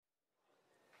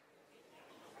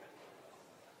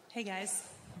Hey guys.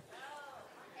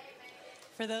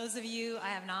 For those of you I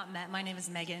have not met, my name is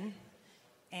Megan,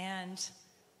 and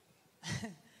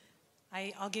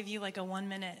I'll give you like a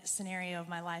 1-minute scenario of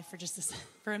my life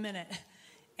for a minute.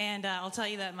 And I'll tell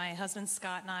you that my husband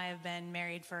Scott and I have been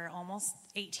married for almost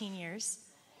 18 years.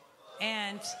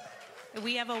 And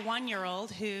we have a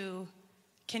 1-year-old who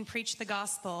can preach the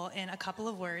gospel in a couple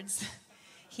of words.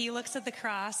 He looks at the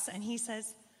cross and he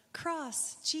says,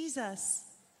 "Cross, Jesus,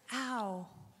 ow."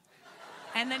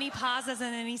 And then he pauses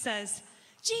and then he says,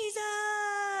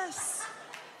 "Jesus!"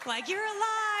 Like, "You're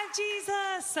alive,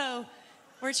 Jesus!" So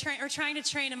we're trying to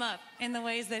train him up in the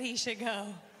ways that he should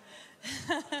go.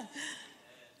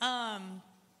 I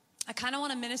kind of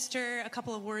want to minister a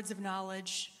couple of words of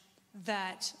knowledge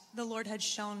that the Lord had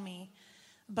shown me.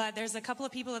 But there's a couple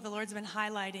of people that the Lord's been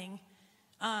highlighting.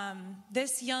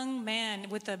 This young man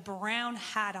with the brown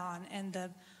hat on and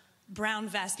the brown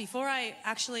vest. Before I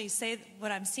actually say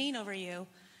what I'm seeing over you,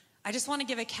 I just want to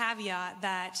give a caveat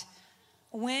that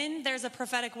when there's a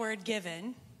prophetic word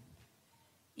given,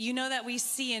 you know that we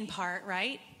see in part,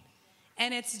 right?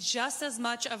 And it's just as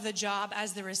much of the job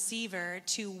as the receiver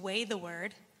to weigh the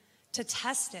word, to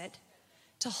test it,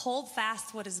 to hold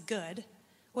fast what is good,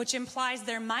 which implies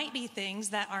there might be things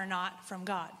that are not from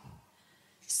God.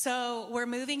 So we're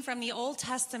moving from the Old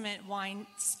Testament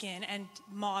wineskin and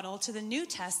model to the New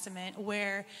Testament,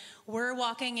 where we're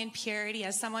walking in purity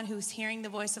as someone who's hearing the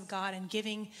voice of God and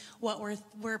giving what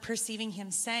we're perceiving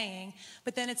him saying.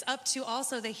 But then it's up to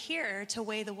also the hearer to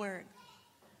weigh the word.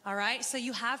 All right? So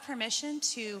you have permission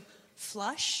to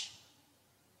flush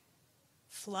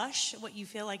what you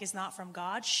feel like is not from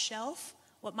God, shelf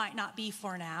what might not be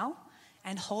for now,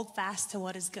 and hold fast to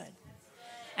what is good.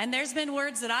 And there's been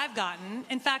words that I've gotten.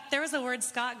 In fact, there was a word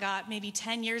Scott got maybe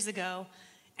 10 years ago,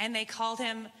 and they called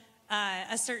him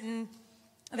a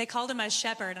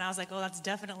shepherd, and I was like, "Oh, that's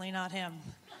definitely not him."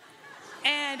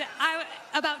 And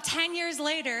about 10 years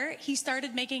later, he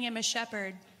started making him a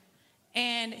shepherd,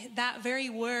 and that very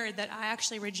word that I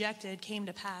actually rejected came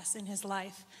to pass in his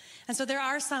life. And so there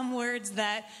are some words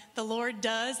that the Lord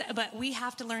does, but we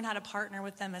have to learn how to partner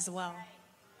with them as well.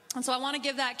 And so I want to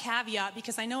give that caveat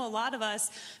because I know a lot of us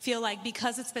feel like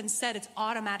because it's been said, it's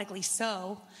automatically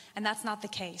so, and that's not the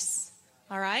case.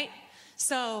 All right?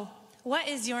 So what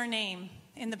is your name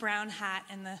in the brown hat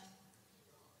and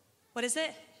what is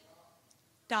it?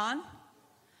 Dawn?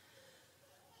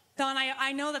 Dawn,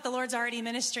 I know that the Lord's already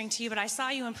ministering to you, but I saw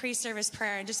you in pre-service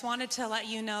prayer and just wanted to let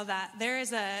you know that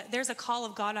there's a call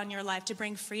of God on your life to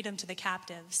bring freedom to the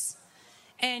captives.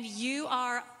 And you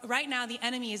are, right now, the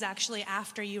enemy is actually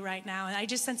after you right now. And I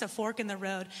just sense a fork in the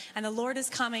road. And the Lord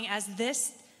is coming as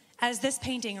this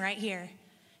painting right here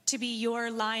to be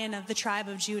your Lion of the tribe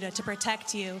of Judah, to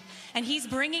protect you. And he's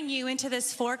bringing you into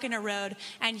this fork in a road,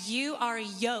 and you are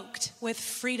yoked with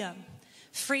freedom.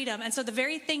 And so the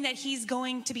very thing that he's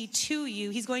going to be to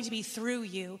you, he's going to be through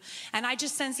you. And I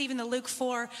just sense even the Luke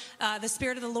 4, the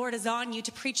Spirit of the Lord is on you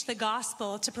to preach the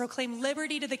gospel, to proclaim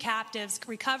liberty to the captives,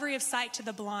 recovery of sight to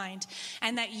the blind,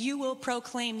 and that you will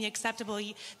proclaim the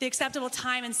acceptable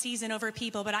time and season over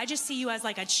people. But I just see you as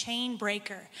like a chain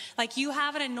breaker. Like you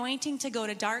have an anointing to go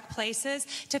to dark places,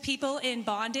 to people in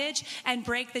bondage, and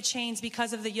break the chains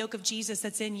because of the yoke of Jesus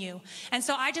that's in you. And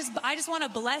so I just want to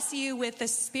bless you with the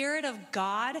Spirit of God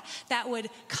that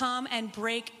would come and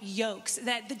break yokes.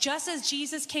 That just as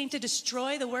Jesus came to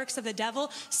destroy the works of the devil,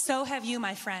 so have you,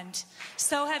 my friend.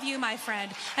 So have you, my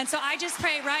friend. And so I just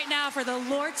pray right now for the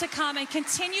Lord to come and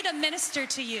continue to minister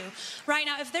to you. Right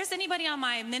now, if there's anybody on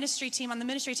the ministry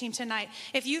team tonight,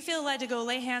 if you feel led to go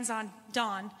lay hands on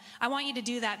Dawn, I want you to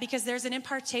do that because there's an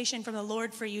impartation from the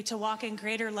Lord for you to walk in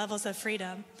greater levels of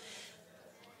freedom,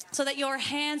 so that your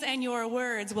hands and your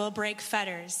words will break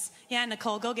fetters. Yeah,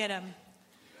 Nicole, go get him.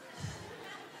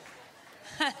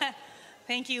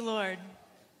 Thank you, Lord.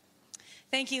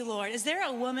 Thank you, Lord. Is there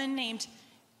a woman named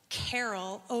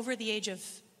Carol over the age of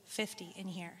 50 in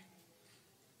here?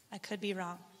 I could be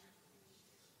wrong.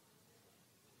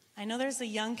 I know there's a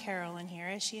young Carol in here.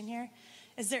 Is she in here?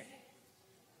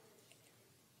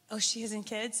 Oh, she isn't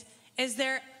kids? Is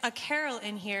there a Carol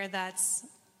in here that's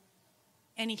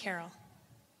any Carol?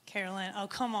 Carolyn. Oh,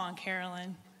 come on,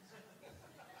 Carolyn.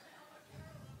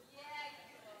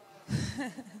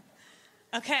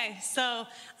 Okay, so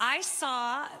I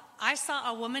saw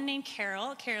a woman named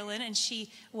Carolyn, and she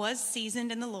was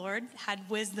seasoned in the Lord, had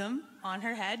wisdom on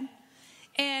her head.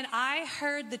 And I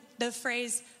heard the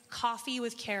phrase, coffee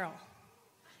with Carol.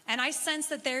 And I sense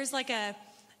that there's like a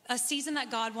season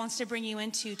that God wants to bring you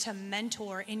into to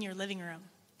mentor in your living room,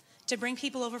 to bring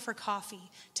people over for coffee,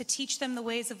 to teach them the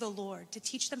ways of the Lord, to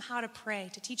teach them how to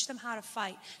pray, to teach them how to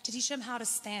fight, to teach them how to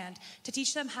stand, to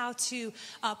teach them how to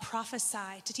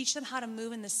prophesy, to teach them how to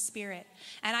move in the Spirit.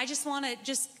 And I just want to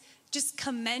just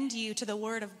commend you to the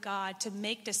Word of God to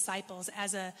make disciples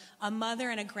as a mother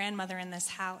and a grandmother in this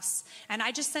house. And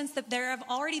I just sense that there have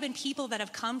already been people that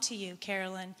have come to you,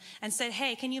 Carolyn, and said,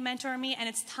 hey, can you mentor me? And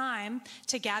it's time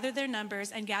to gather their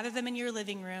numbers and gather them in your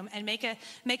living room and make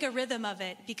a rhythm of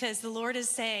it, because the Lord is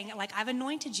saying, like, I've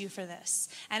anointed you for this.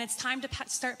 And it's time to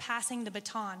start passing the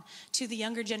baton to the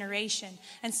younger generation.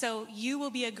 And so you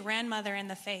will be a grandmother in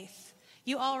the faith.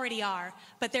 You already are,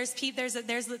 but there's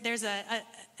a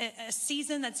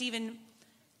season that's even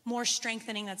more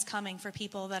strengthening that's coming for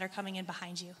people that are coming in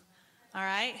behind you. All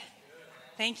right?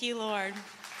 Thank you, Lord.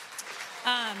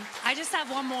 I just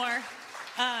have one more.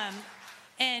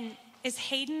 And is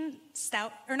Hayden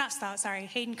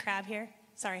Hayden Crabb here?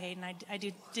 Sorry, Hayden, I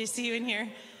do see you in here.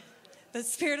 The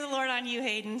Spirit of the Lord on you,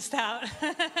 Hayden Stout.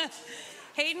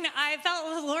 Hayden, I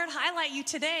felt the Lord highlight you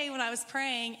today when I was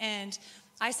praying, and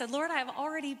I said, Lord, I have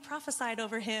already prophesied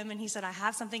over him. And he said, I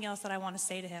have something else that I want to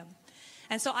say to him.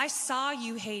 And so I saw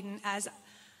you, Hayden, as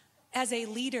a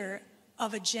leader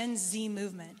of a Gen Z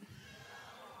movement.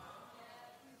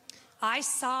 I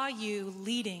saw you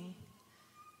leading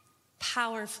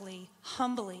powerfully,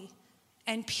 humbly,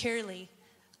 and purely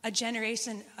a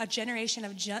generation of Gen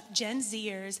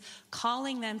Zers,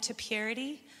 calling them to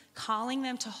purity, calling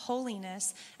them to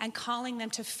holiness, and calling them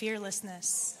to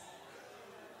fearlessness.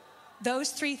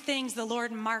 Those three things the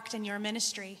Lord marked in your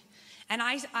ministry. And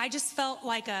I just felt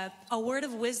like a word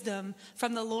of wisdom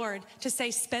from the Lord to say,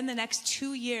 spend the next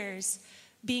 2 years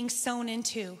being sown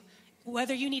into.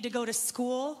 Whether you need to go to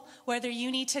school, whether you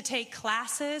need to take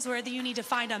classes, whether you need to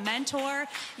find a mentor,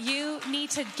 you need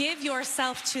to give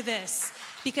yourself to this.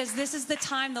 Because this is the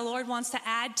time the Lord wants to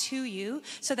add to you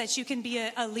so that you can be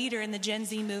a leader in the Gen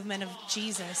Z movement of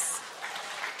Jesus.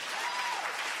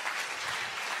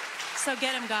 So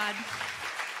get him, God.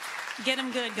 Get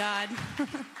him good, God.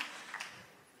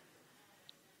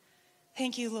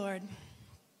 Thank you, Lord.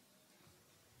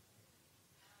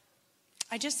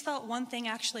 I just felt one thing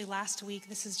actually last week.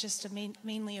 This is just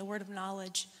mainly a word of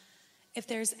knowledge. If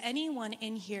there's anyone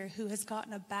in here who has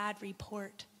gotten a bad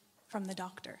report from the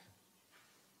doctor,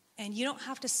 and you don't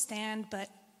have to stand, but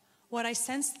what I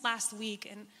sensed last week,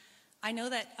 and I know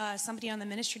that somebody on the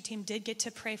ministry team did get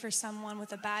to pray for someone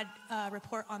with a bad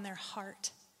report on their heart.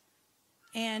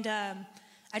 And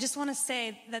I just want to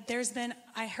say that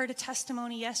I heard a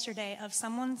testimony yesterday of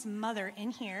someone's mother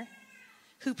in here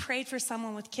who prayed for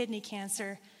someone with kidney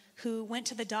cancer who went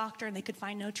to the doctor and they could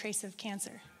find no trace of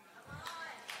cancer.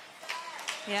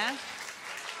 Yeah?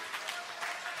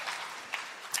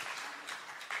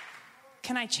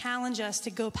 Can I challenge us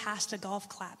to go past a golf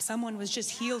clap? Someone was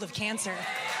just healed of cancer.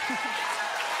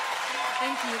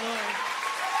 Thank you, Lord.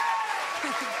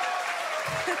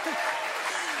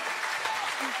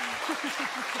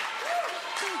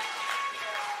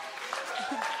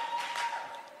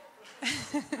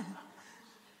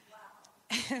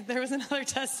 There was another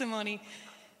testimony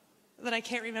that I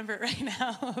can't remember it right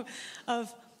now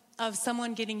of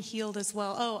someone getting healed as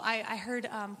well. Oh, I heard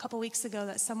a couple weeks ago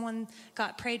that someone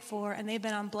got prayed for and they've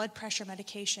been on blood pressure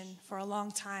medication for a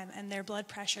long time, and their blood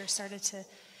pressure started to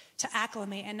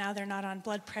acclimate, and now they're not on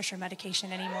blood pressure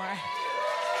medication anymore.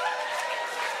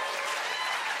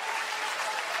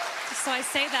 So I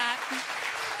say that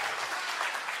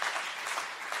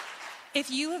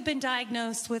if you have been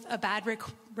diagnosed with a bad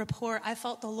report, I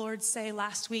felt the Lord say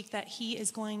last week that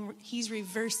he's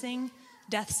reversing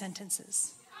death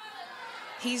sentences.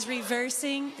 He's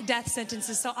reversing death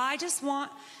sentences. So I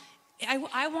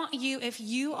want you, if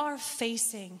you are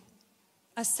facing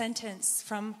a sentence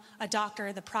from a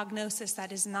doctor, the prognosis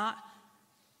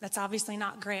that's obviously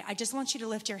not great, I just want you to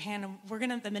lift your hand,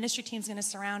 and the ministry team's gonna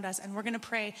surround us, and we're gonna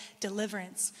pray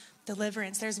deliverance.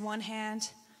 There's one hand.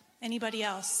 Anybody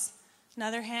else?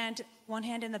 Another hand, one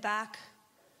hand in the back,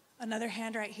 another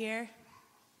hand right here.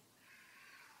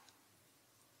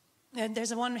 And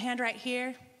there's one hand right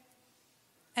here.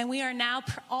 And we are now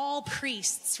all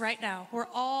priests right now. We're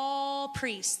all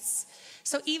priests.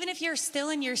 So even if you're still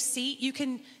in your seat, you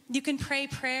can pray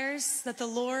prayers that the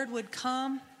Lord would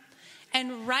come.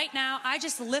 And right now, I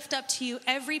just lift up to you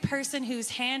every person whose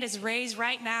hand is raised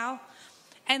right now.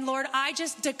 And Lord, I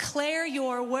just declare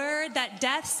your word that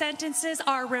death sentences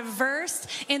are reversed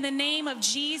in the name of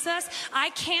Jesus. I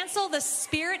cancel the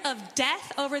spirit of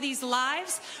death over these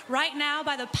lives right now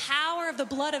by the power of the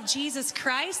blood of Jesus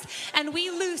Christ. And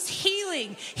we loose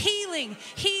healing, healing,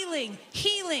 healing,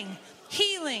 healing,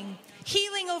 healing,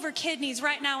 Healing over kidneys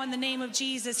right now in the name of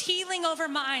Jesus. Healing over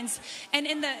minds and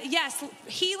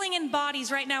healing in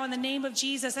bodies right now in the name of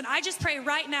Jesus. And I just pray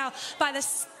right now by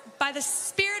the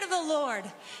Spirit of the Lord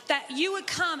that you would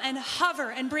come and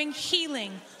hover and bring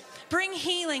healing. Bring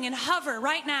healing and hover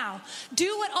right now.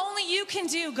 Do what only you can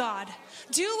do, God.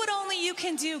 Do what only you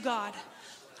can do, God.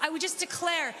 I would just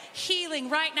declare healing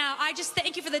right now. I just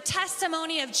thank you for the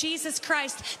testimony of Jesus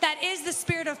Christ that is the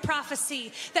spirit of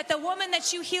prophecy, that the woman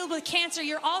that you healed with cancer,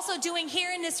 you're also doing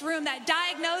here in this room, that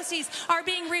diagnoses are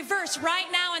being reversed right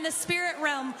now in the spirit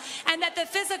realm, and that the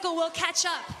physical will catch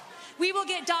up. We will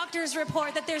get doctor's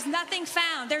report that there's nothing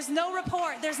found. There's no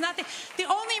report. There's nothing. The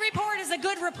only report is a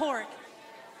good report.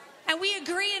 And we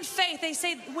agree in faith. They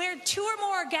say where two or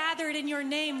more are gathered in your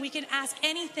name, we can ask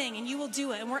anything and you will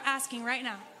do it. And we're asking right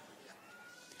now.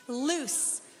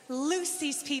 Loose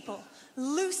these people.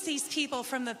 Loose these people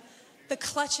from the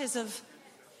clutches of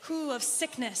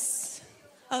sickness,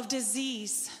 of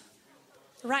disease.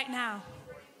 Right now.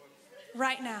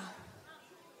 Right now.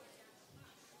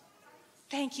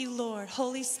 Thank you, Lord.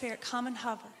 Holy Spirit, come and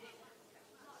hover.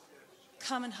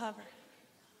 Come and hover.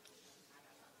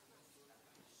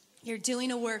 You're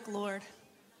doing a work, Lord.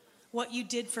 What you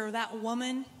did for that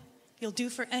woman, you'll do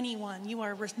for anyone. You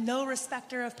are no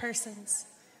respecter of persons.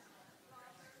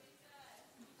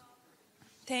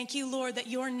 Thank you, Lord, that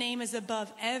your name is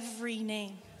above every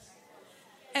name.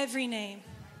 Every name.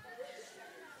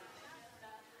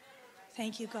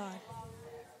 Thank you, God.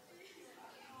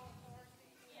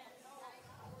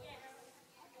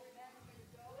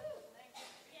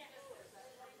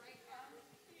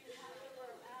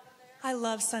 I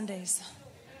love Sundays.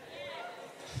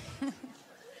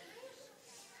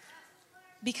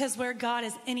 Because where God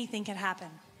is, anything can happen.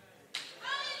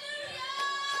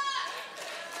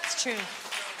 It's true.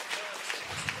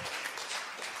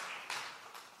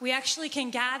 We actually can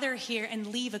gather here and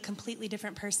leave a completely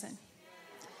different person.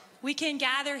 We can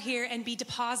gather here and be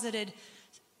deposited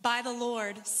by the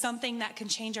Lord, something that can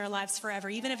change our lives forever,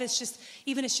 even if it's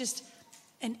just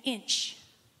an inch.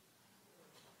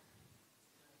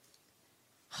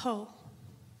 Oh.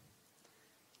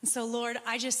 And so, Lord,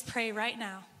 I just pray right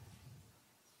now,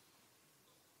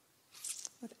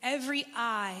 with every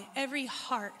eye, every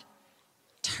heart,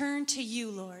 turn to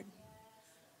you, Lord.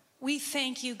 We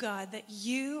thank you, God, that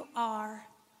you are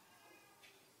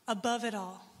above it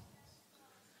all.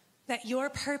 That your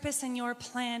purpose and your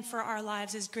plan for our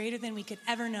lives is greater than we could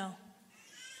ever know.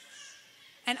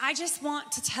 And I just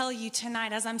want to tell you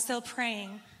tonight, as I'm still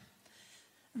praying,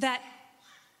 that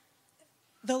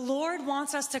the Lord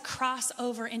wants us to cross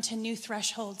over into new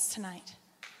thresholds tonight.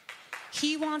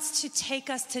 He wants to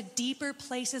take us to deeper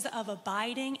places of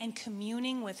abiding and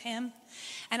communing with him.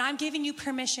 And I'm giving you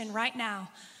permission right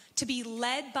now to be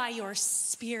led by your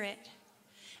Spirit.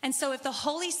 And so if the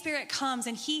Holy Spirit comes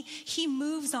and he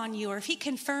moves on you, or if he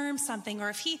confirms something, or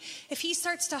if he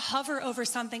starts to hover over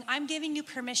something, I'm giving you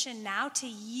permission now to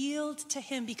yield to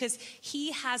him, because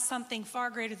he has something far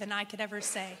greater than I could ever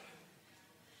say.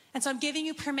 And so I'm giving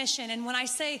you permission. And when I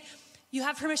say you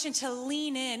have permission to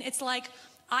lean in, it's like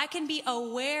I can be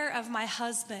aware of my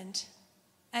husband,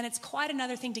 and it's quite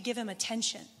another thing to give him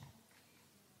attention.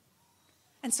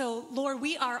 And so, Lord,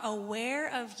 we are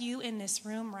aware of you in this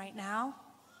room right now.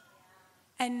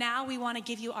 And now we want to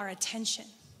give you our attention.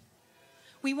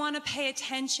 We want to pay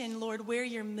attention, Lord, where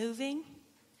you're moving.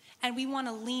 And we want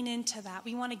to lean into that.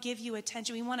 We want to give you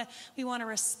attention. We want to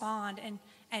respond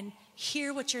and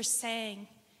hear what you're saying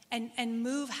and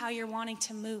move how you're wanting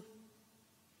to move.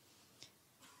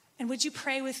 And would you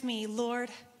pray with me, Lord,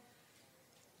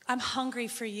 I'm hungry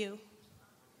for you.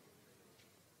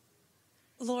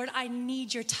 Lord, I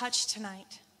need your touch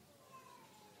tonight.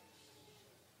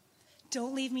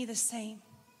 Don't leave me the same.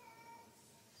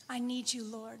 I need you,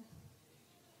 Lord.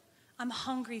 I'm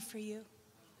hungry for you.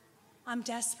 I'm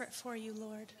desperate for you,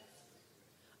 Lord.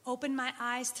 Open my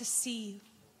eyes to see you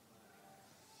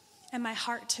and my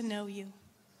heart to know you.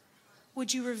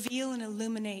 Would you reveal and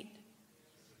illuminate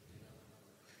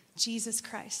Jesus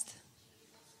Christ?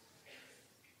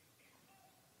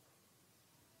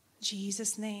 In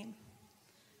Jesus' name.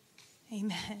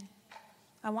 Amen.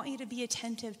 I want you to be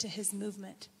attentive to his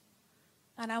movement.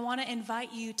 And I want to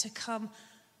invite you to come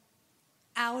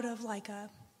out of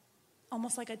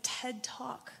almost like a TED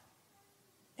Talk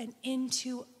and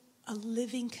into a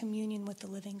living communion with the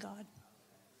living God.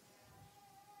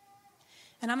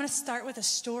 And I'm going to start with a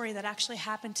story that actually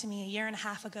happened to me 1.5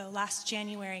 years ago, last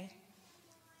January.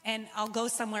 And I'll go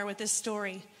somewhere with this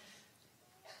story.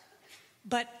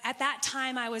 But at that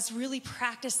time, I was really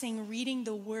practicing reading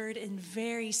the word in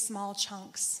very small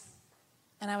chunks.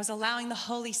 And I was allowing the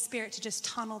Holy Spirit to just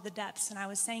tunnel the depths. And I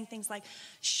was saying things like,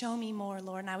 show me more,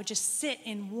 Lord. And I would just sit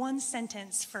in one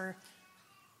sentence for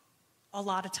a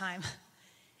lot of time.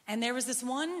 And there was this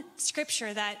one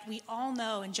scripture that we all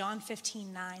know in John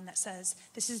 15:9 that says,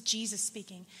 this is Jesus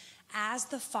speaking, as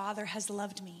the Father has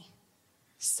loved me,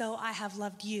 so I have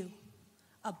loved you.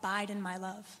 Abide in my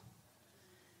love.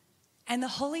 And the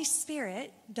Holy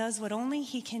Spirit does what only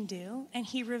he can do, and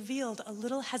he revealed a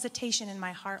little hesitation in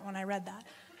my heart when I read that.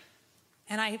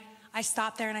 And I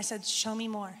stopped there and I said, show me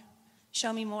more,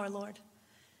 Lord.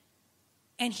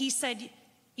 And he said,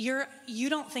 you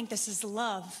don't think this is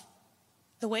love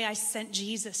the way I sent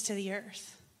Jesus to the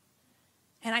earth.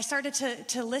 And I started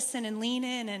to listen and lean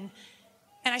in, and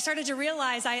I started to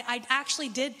realize I actually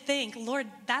did think, Lord,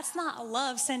 that's not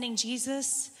love, sending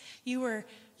Jesus. You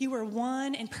were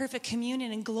one in perfect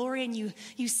communion and glory, and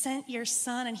you sent your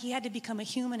son, and he had to become a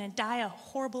human and die a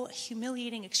horrible,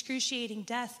 humiliating, excruciating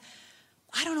death.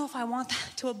 I don't know if I want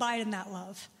that to abide in that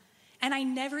love. And I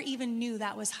never even knew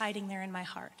that was hiding there in my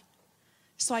heart.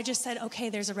 So I just said, okay,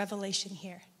 there's a revelation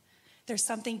here. There's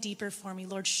something deeper for me.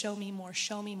 Lord, show me more,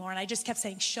 show me more. And I just kept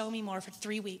saying, show me more for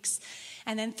 3 weeks.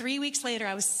 And then 3 weeks later,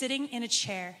 I was sitting in a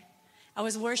chair. I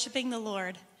was worshiping the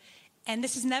Lord. And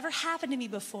this has never happened to me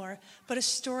before, but a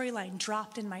storyline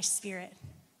dropped in my spirit.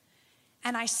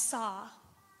 And I saw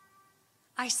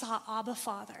Abba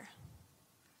Father.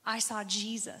 I saw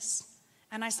Jesus.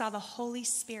 And I saw the Holy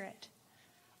Spirit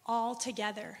all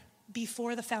together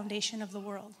before the foundation of the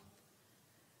world.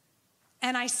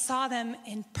 And I saw them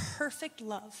in perfect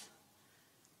love,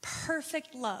 perfect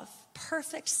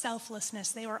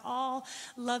selflessness. They were all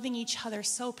loving each other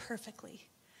so perfectly.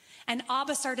 And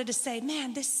Abba started to say,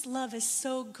 man, this love is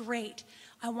so great.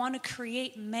 I want to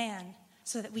create man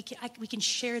so that we can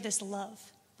share this love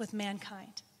with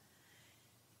mankind.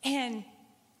 And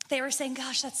they were saying,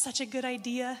 gosh, that's such a good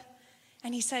idea.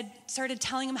 And he started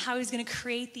telling them how he was going to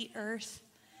create the earth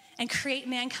and create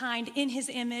mankind in his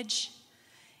image.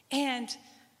 And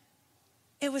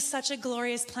it was such a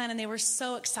glorious plan, and they were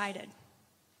so excited.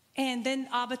 And then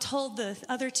Abba told the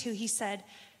other two, he said,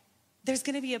 there's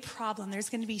going to be a problem. There's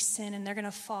going to be sin, and they're going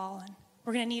to fall, and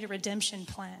we're going to need a redemption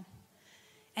plan.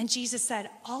 And Jesus said,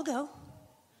 I'll go.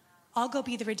 I'll go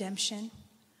be the redemption.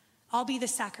 I'll be the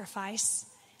sacrifice.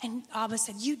 And Abba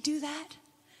said, you do that?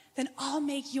 Then I'll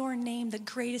make your name the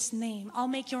greatest name. I'll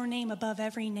make your name above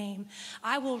every name.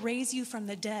 I will raise you from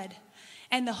the dead.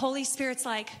 And the Holy Spirit's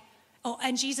like, oh,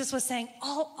 and Jesus was saying,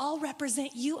 I'll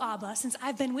represent you, Abba. Since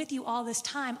I've been with you all this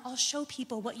time, I'll show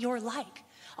people what you're like.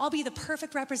 I'll be the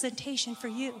perfect representation for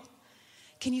you.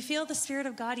 Can you feel the Spirit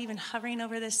of God even hovering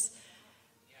over this?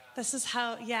 This is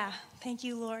how, yeah, thank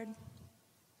you, Lord.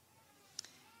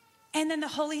 And then the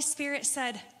Holy Spirit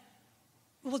said,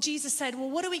 Jesus said, well,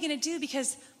 what are we going to do?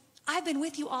 Because I've been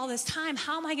with you all this time.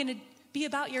 How am I going to be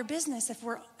about your business if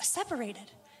we're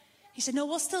separated? He said, no,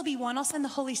 we'll still be one. I'll send the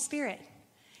Holy Spirit.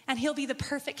 And he'll be the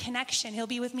perfect connection. He'll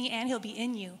be with me and he'll be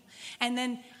in you. And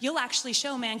then you'll actually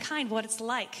show mankind what it's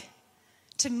like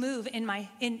to move in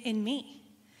me.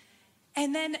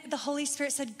 And then the Holy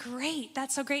Spirit said, great,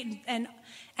 that's so great. And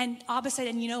Abba said,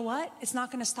 and you know what? It's not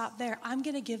going to stop there. I'm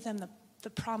going to give them the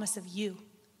promise of you.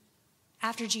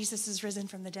 After Jesus is risen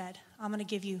from the dead, I'm going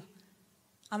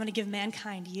to give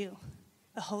mankind you,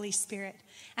 the Holy Spirit.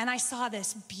 And I saw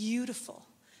this beautiful,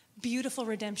 beautiful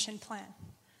redemption plan.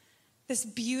 This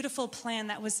beautiful plan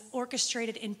that was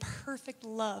orchestrated in perfect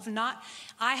love.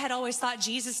 I had always thought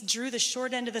Jesus drew the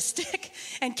short end of the stick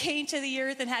and came to the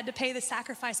earth and had to pay the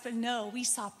sacrifice. But no, I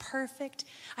saw perfect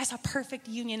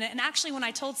union. And actually, when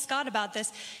I told Scott about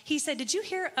this, he said, did you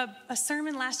hear a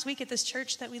sermon last week at this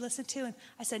church that we listened to? And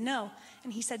I said, no.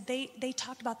 And he said, they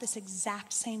talked about this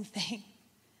exact same thing.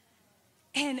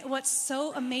 And what's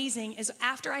so amazing is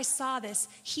after I saw this,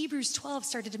 Hebrews 12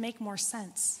 started to make more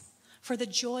sense. For the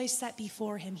joy set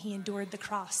before him, he endured the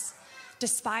cross,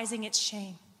 despising its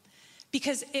shame.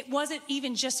 Because it wasn't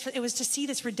even it was to see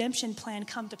this redemption plan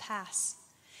come to pass.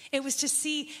 It was to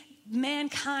see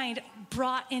mankind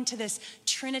brought into this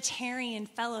Trinitarian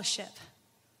fellowship.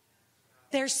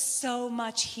 There's so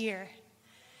much here.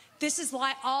 This is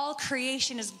why all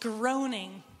creation is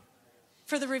groaning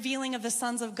for the revealing of the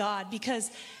sons of God,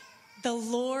 because the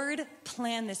Lord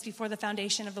planned this before the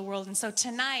foundation of the world. And so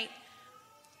tonight,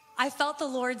 I felt the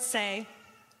Lord say,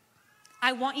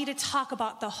 I want you to talk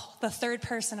about the third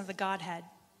person of the Godhead,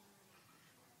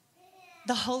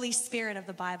 the Holy Spirit of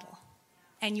the Bible,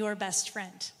 and your best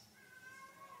friend.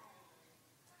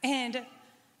 And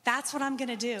that's what I'm going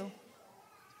to do.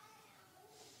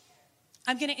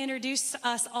 I'm going to introduce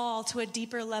us all to a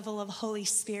deeper level of Holy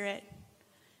Spirit.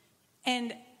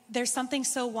 And there's something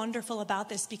so wonderful about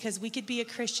this, because we could be a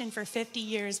Christian for 50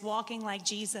 years walking like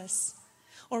Jesus,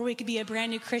 or we could be a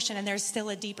brand new Christian and there's still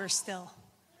a deeper still.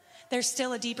 There's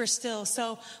still a deeper still.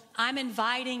 So I'm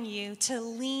inviting you to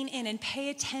lean in and pay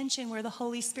attention where the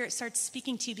Holy Spirit starts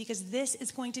speaking to you, because this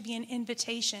is going to be an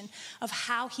invitation of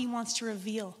how he wants to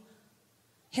reveal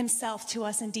himself to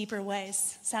us in deeper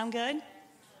ways. Sound good?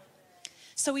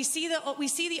 So we see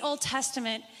the Old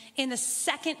Testament in the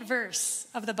second verse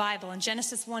of the Bible in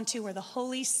Genesis 1:2, where the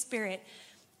Holy Spirit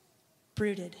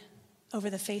brooded over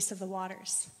the face of the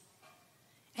waters.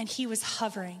 And he was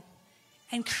hovering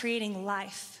and creating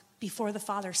life before the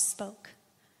Father spoke.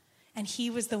 And he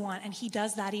was the one, and he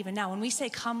does that even now. When we say,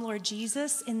 "Come, Lord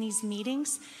Jesus," in these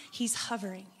meetings, he's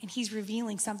hovering and he's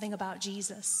revealing something about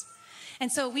Jesus.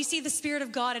 And so we see the Spirit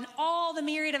of God in all the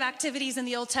myriad of activities in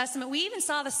the Old Testament.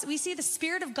 We see the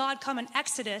Spirit of God come in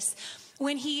Exodus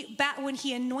when he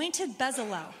anointed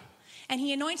Bezalel. And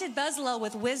he anointed Bezalel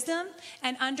with wisdom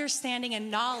and understanding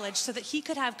and knowledge so that he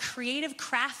could have creative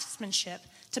craftsmanship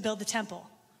to build the temple.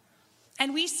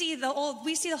 And we see the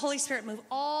Holy Spirit move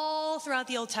all throughout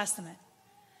the Old Testament.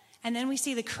 And then we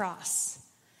see the cross.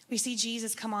 We see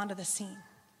Jesus come onto the scene.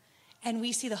 And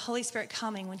we see the Holy Spirit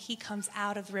coming when he comes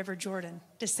out of the River Jordan,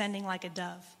 descending like a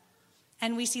dove.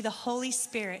 And we see the Holy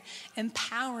Spirit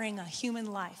empowering a human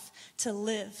life to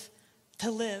live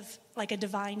like a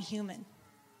divine human.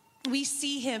 We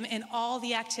see him in all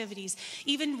the activities.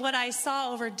 Even what I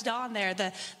saw over Don there,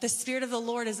 the Spirit of the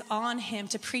Lord is on him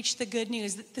to preach the good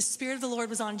news. The Spirit of the Lord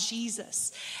was on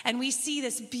Jesus. And we see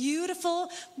this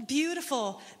beautiful,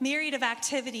 beautiful myriad of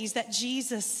activities that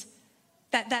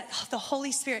that the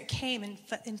Holy Spirit came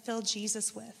and filled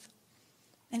Jesus with.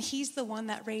 And he's the one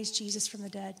that raised Jesus from the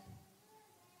dead.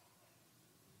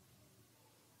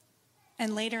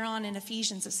 And later on in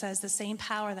Ephesians, it says the same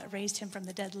power that raised him from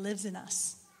the dead lives in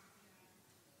us.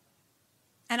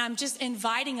 And I'm just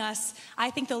inviting us. I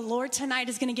think the Lord tonight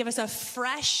is going to give us a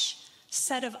fresh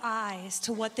set of eyes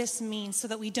to what this means, so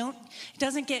that it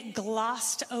doesn't get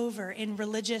glossed over in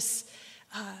religious,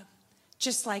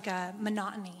 just like a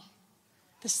monotony.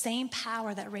 The same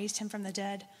power that raised him from the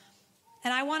dead.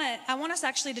 And I want us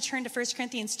actually to turn to 1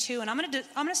 Corinthians 2, and I'm going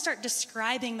to start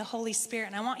describing the Holy Spirit.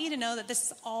 And I want you to know that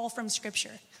this is all from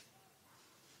Scripture.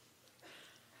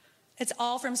 It's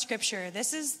all from Scripture.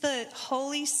 This is the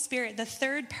Holy Spirit, the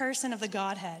third person of the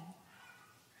Godhead.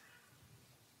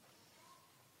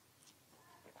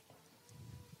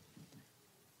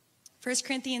 First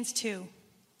Corinthians 2.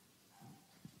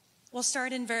 We'll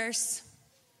start in verse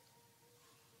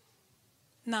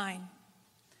 9.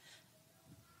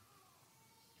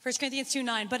 1 Corinthians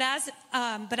 2:9. But as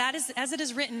it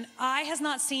is written, eye has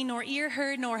not seen, nor ear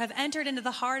heard, nor have entered into the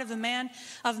heart of man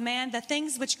the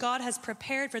things which God has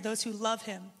prepared for those who love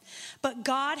him. But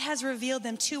God has revealed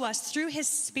them to us through his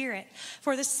Spirit.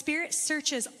 For the Spirit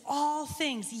searches all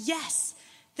things, yes,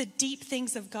 the deep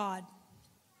things of God.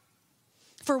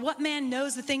 For what man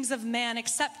knows the things of man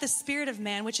except the Spirit of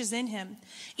man which is in him?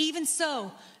 Even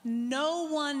so, no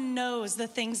one knows the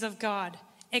things of God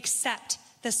except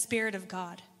the Spirit of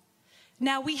God.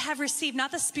 Now we have received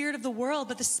not the spirit of the world,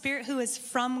 but the Spirit who is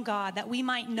from God, that we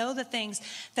might know the things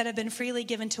that have been freely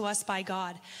given to us by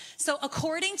God. So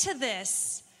according to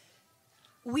this,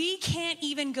 we can't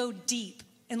even go deep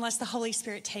unless the Holy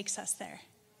Spirit takes us there.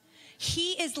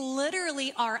 He is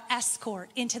literally our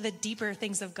escort into the deeper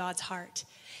things of God's heart.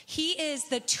 He is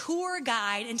the tour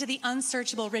guide into the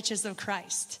unsearchable riches of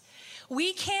Christ.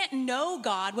 We can't know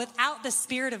God without the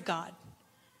Spirit of God.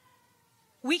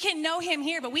 We can know him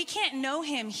here, but we can't know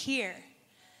him here.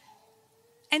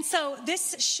 And so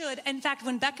this should, in fact,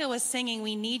 when Becca was singing,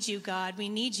 "We need you, God, we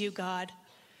need you, God,"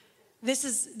 this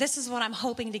is what I'm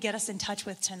hoping to get us in touch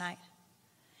with tonight,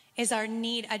 is our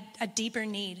need, a deeper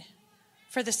need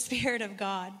for the Spirit of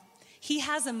God. He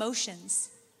has emotions.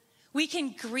 We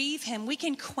can grieve him. We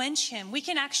can quench him.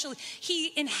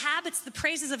 He inhabits the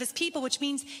praises of his people, which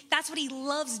means that's what he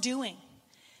loves doing.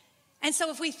 And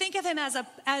so if we think of him as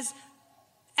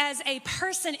a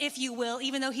person, if you will,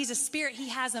 even though he's a spirit, he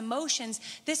has emotions.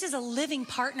 This is a living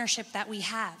partnership that we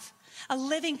have, a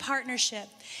living partnership.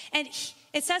 And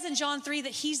it says in John 3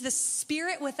 that he's the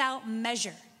Spirit without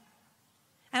measure.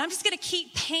 And I'm just going to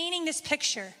keep painting this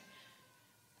picture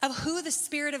of who the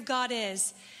Spirit of God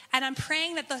is. And I'm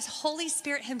praying that the Holy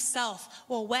Spirit himself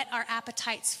will whet our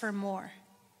appetites for more.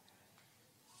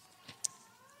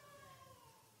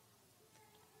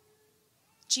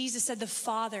 Jesus said the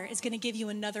Father is going to give you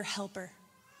another helper.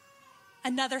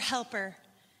 Another helper.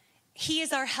 He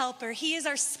is our helper. He is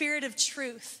our Spirit of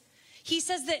truth. He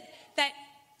says that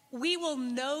we will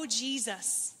know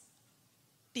Jesus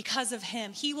because of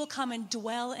him. He will come and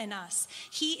dwell in us.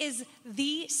 He is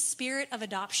the spirit of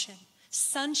adoption.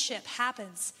 Sonship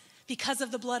happens because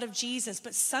of the blood of Jesus,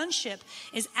 but sonship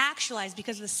is actualized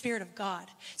because of the Spirit of God.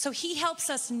 So he helps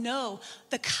us know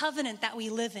the covenant that we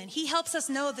live in. He helps us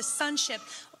know the sonship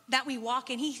that we walk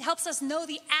in. He helps us know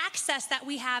the access that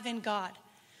we have in God.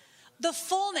 The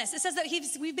fullness, it says that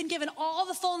we've been given all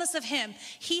the fullness of him.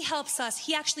 He helps us.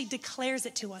 He actually declares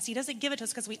it to us. He doesn't give it to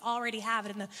us because we already have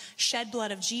it in the shed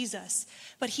blood of Jesus,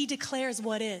 but he declares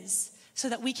what is, so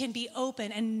that we can be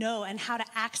open and know and how to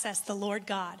access the Lord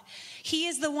God. He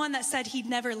is the one that said he'd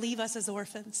never leave us as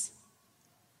orphans.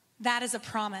 That is a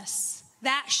promise.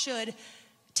 That should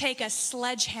take a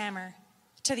sledgehammer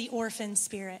to the orphan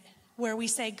spirit, where we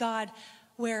say, God,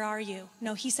 where are you?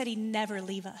 No, he said he'd never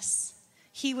leave us.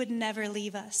 He would never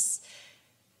leave us.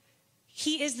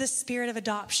 He is the spirit of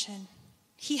adoption.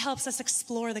 He helps us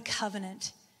explore the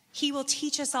covenant. He will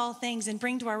teach us all things and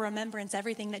bring to our remembrance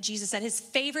everything that Jesus said. His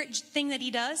favorite thing that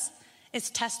he does is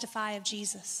testify of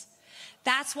Jesus.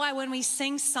 That's why when we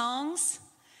sing songs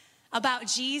about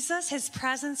Jesus, his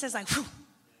presence is like, whew.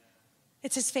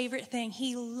 It's his favorite thing.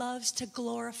 He loves to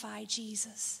glorify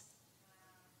Jesus.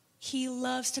 He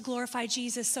loves to glorify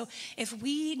Jesus. So if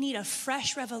we need a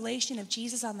fresh revelation of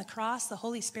Jesus on the cross, the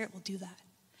Holy Spirit will do that.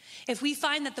 If we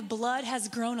find that the blood has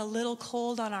grown a little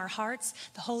cold on our hearts,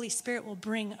 the Holy Spirit will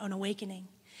bring an awakening.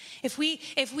 If we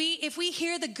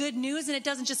hear the good news and it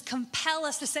doesn't just compel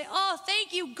us to say, oh,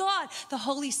 thank you, God, the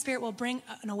Holy Spirit will bring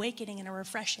an awakening and a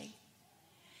refreshing.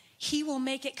 He will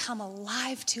make it come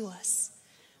alive to us.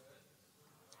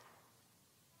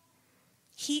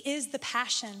 He is the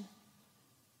passion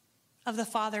of the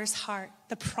Father's heart,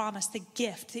 the promise, the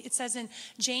gift. It says in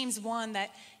James 1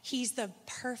 that he's the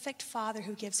perfect Father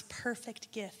who gives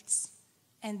perfect gifts.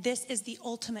 And this is the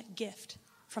ultimate gift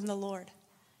from the Lord,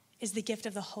 is the gift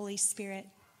of the Holy Spirit.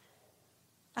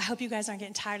 I hope you guys aren't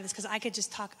getting tired of this, because I could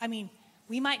just talk. I mean,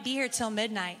 we might be here till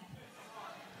midnight.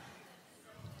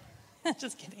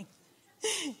 Just kidding.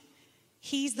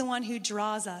 He's the one who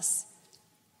draws us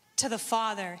to the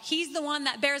Father. He's the one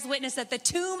that bears witness that the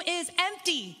tomb is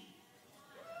empty.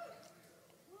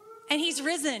 And he's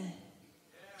risen.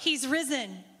 He's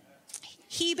risen.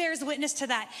 He bears witness to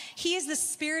that. He is the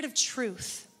Spirit of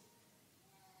truth.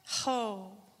 Oh,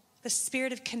 the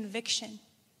Spirit of conviction.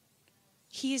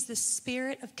 He is the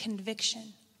Spirit of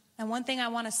conviction. And one thing I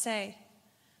want to say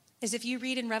is, if you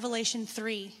read in Revelation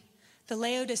 3, the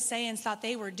Laodiceans thought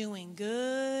they were doing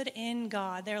good in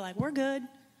God. They're like, we're good.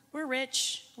 We're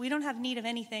rich. We don't have need of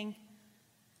anything.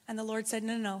 And the Lord said,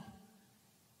 no.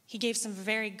 He gave some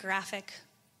very graphic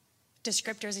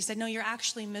descriptors. He said, no, you're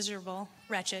actually miserable,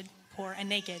 wretched, poor, and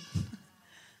naked.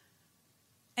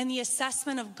 And the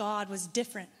assessment of God was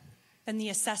different than the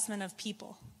assessment of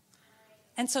people.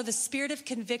 And so the Spirit of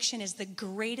conviction is the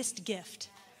greatest gift,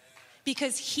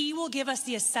 because he will give us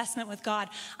the assessment with God.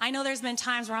 I know there's been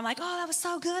times where I'm like, oh, that was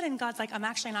so good. And God's like, I'm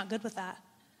actually not good with that.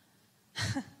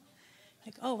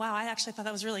 Like, oh, wow, I actually thought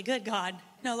that was really good, God.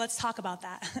 No, let's talk about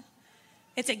that.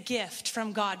 It's a gift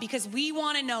from God, because we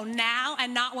want to know now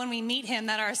and not when we meet him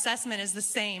that our assessment is the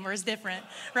same or is different,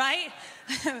 right?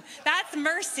 That's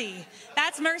mercy.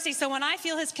 That's mercy. So when I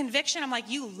feel his conviction, I'm like,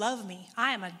 you love me.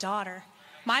 I am a daughter.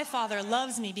 My Father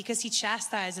loves me because he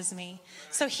chastises me.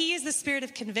 So he is the Spirit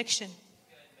of conviction.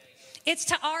 It's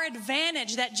to our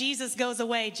advantage that Jesus goes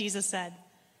away, Jesus said.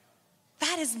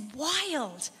 That is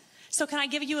wild. So can I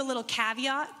give you a little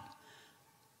caveat?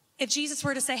 If Jesus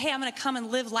were to say, hey, I'm going to come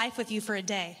and live life with you for a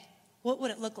day, what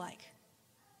would it look like?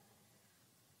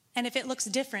 And if it looks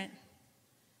different,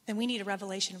 then we need a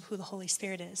revelation of who the Holy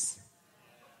Spirit is.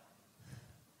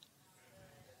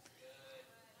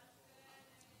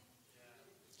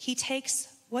 He takes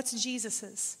what's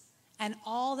Jesus's and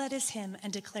all that is him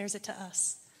and declares it to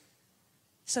us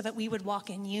so that we would walk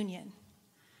in union.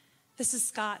 This is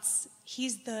Scott's.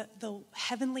 He's the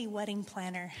heavenly wedding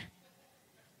planner,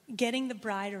 getting the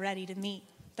bride ready to meet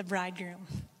the bridegroom.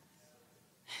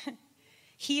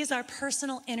 He is our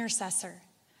personal intercessor.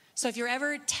 So if you're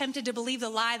ever tempted to believe the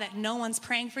lie that no one's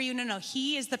praying for you, no,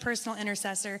 he is the personal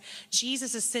intercessor.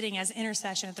 Jesus is sitting as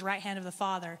intercession at the right hand of the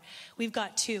Father. We've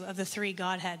got 2 of the 3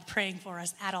 Godhead praying for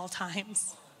us at all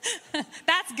times.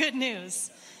 That's good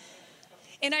news.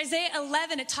 In Isaiah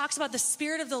 11, it talks about the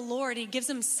Spirit of the Lord. He gives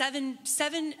him seven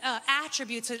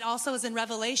attributes. It also is in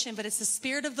Revelation, but it's the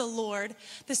Spirit of the Lord,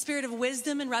 the Spirit of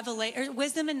wisdom and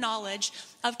wisdom and knowledge,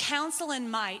 of counsel and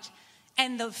might,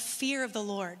 and the fear of the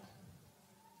Lord.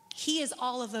 He is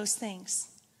all of those things.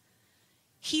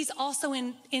 He's also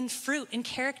in fruit, in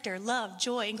character, love,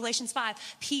 joy. In Galatians 5,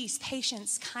 peace,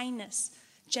 patience, kindness,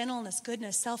 gentleness,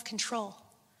 goodness, self-control.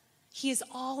 He is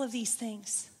all of these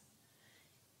things.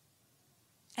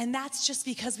 And that's just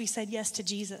because we said yes to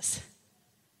Jesus.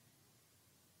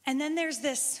 And then there's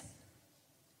this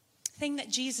thing that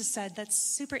Jesus said that's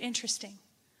super interesting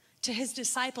to his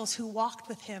disciples who walked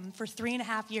with him for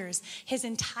 3.5 years, his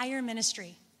entire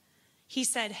ministry. He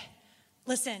said,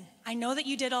 listen, I know that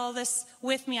you did all this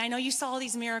with me. I know you saw all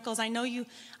these miracles. I know you've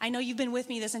been with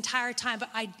me this entire time, but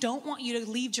I don't want you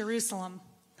to leave Jerusalem.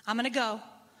 I'm going to go,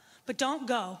 but don't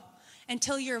go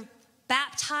until you're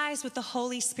baptized with the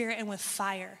Holy Spirit and with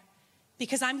fire,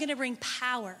 because I'm going to bring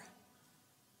power.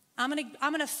 I'm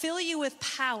going to fill you with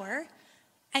power,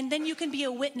 and then you can be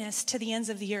a witness to the ends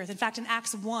of the earth. In fact, in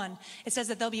Acts 1, it says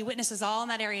that there'll be witnesses all in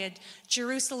that area,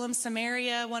 Jerusalem,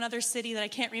 Samaria, one other city that I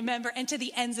can't remember, and to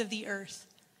the ends of the earth.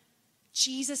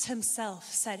 Jesus himself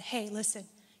said, hey, listen,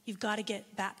 you've got to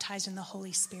get baptized in the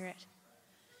Holy Spirit.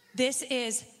 This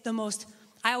is the most,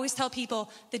 I always tell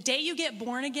people, the day you get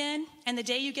born again and the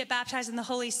day you get baptized in the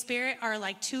Holy Spirit are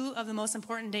like two of the most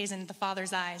important days in the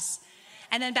Father's eyes.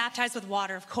 And then baptized with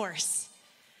water, of course.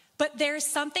 But there's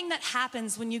something that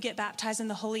happens when you get baptized in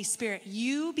the Holy Spirit.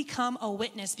 You become a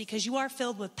witness because you are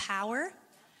filled with power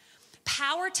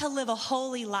to live a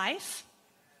holy life,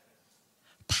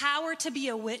 power to be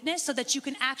a witness so that you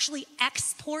can actually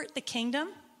export the kingdom.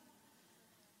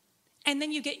 And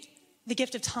then you get the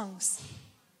gift of tongues.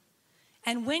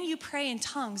 And when you pray in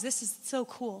tongues, this is so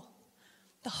cool.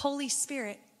 The Holy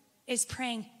Spirit is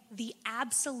praying the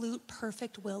absolute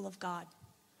perfect will of God.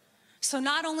 So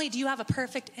not only do you have a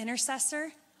perfect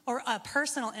intercessor or a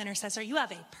personal intercessor, you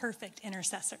have a perfect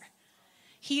intercessor.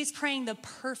 He is praying the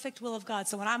perfect will of God.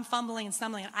 So when I'm fumbling and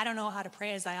stumbling and I don't know how to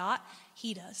pray as I ought,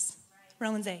 he does.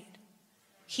 Romans 8.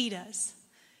 He does.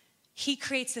 He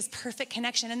creates this perfect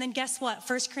connection. And then guess what?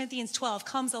 1 Corinthians 12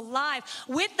 comes alive.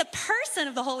 With the person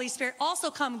of the Holy Spirit also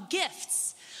come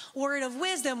gifts. Word of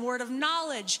wisdom, word of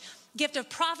knowledge, gift of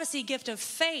prophecy, gift of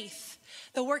faith,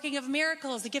 the working of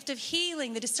miracles, the gift of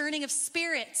healing, the discerning of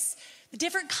spirits, the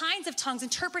different kinds of tongues,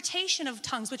 interpretation of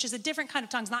tongues, which is a different kind of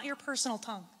tongues, not your personal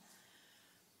tongue.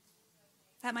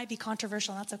 That might be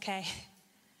controversial. That's okay.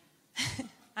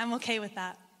 I'm okay with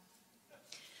that.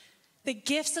 The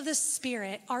gifts of the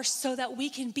Spirit are so that we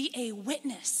can be a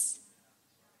witness,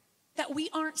 that we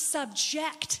aren't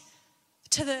subject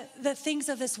to the things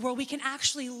of this world. We can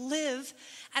actually live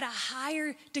at a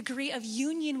higher degree of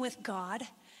union with God.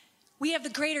 We have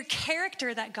the greater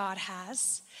character that God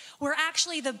has. We're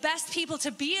actually the best people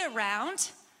to be around,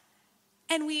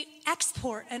 and we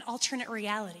export an alternate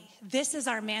reality. This is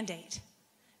our mandate.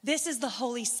 This is the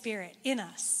Holy Spirit in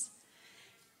us.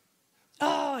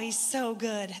 Oh, he's so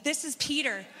good. This is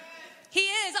Peter. He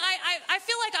is. I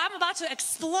feel like I'm about to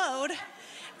explode,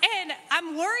 and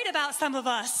I'm worried about some of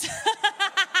us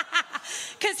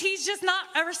because he's just not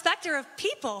a respecter of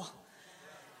people.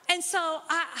 And so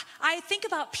I think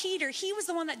about Peter. He was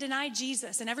the one that denied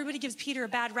Jesus, and everybody gives Peter a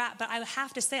bad rap, but I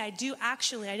have to say I do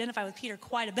actually identify with Peter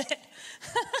quite a bit.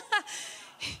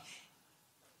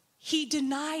 He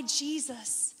denied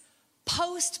Jesus.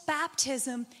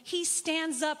 Post-baptism, he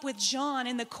stands up with John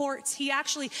in the courts. He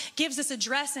actually gives this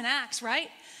address in Acts, right?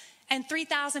 And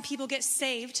 3,000 people get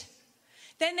saved.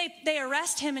 Then they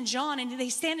arrest him and John, and they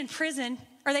stand in prison,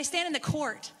 or they stand in the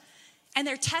court, and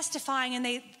they're testifying,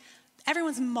 and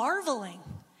everyone's marveling.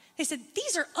 They said,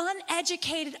 these are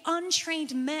uneducated,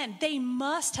 untrained men. They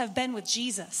must have been with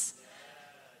Jesus.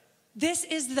 This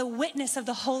is the witness of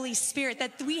the Holy Spirit,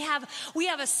 that we have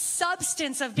a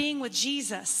substance of being with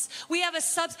Jesus. We have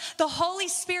the Holy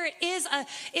Spirit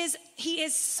he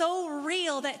is so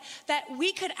real that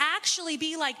we could actually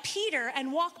be like Peter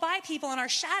and walk by people, and our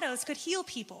shadows could heal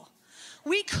people.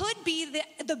 We could be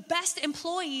the best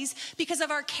employees because of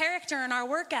our character and our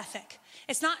work ethic.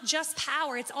 It's not just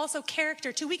power, it's also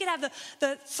character too. We could have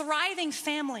the thriving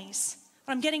families.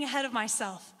 But I'm getting ahead of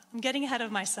myself.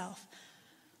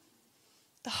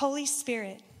 The Holy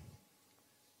Spirit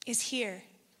is here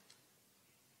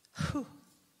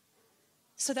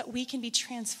so that we can be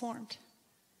transformed.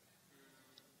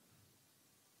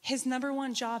 His number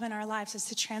one job in our lives is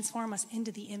to transform us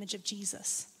into the image of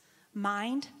Jesus.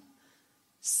 Mind,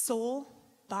 soul,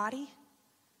 body,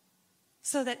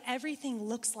 so that everything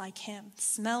looks like him,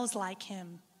 smells like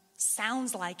him,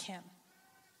 sounds like him,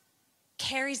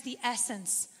 carries the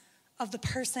essence of the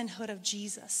personhood of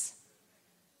Jesus.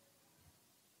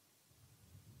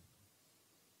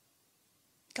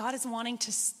 God is wanting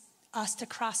us to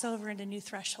cross over into new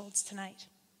thresholds tonight.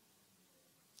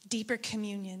 Deeper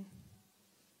communion,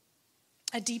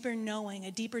 a deeper knowing,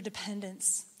 a deeper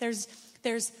dependence.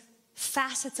 There's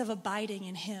facets of abiding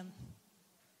in him.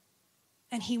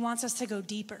 And he wants us to go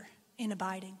deeper in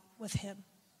abiding with him.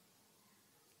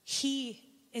 He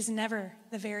is never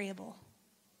the variable.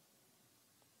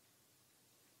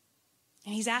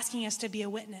 And he's asking us to be a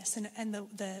witness. And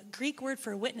the Greek word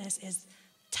for witness is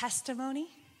testimony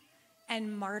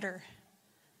and martyr.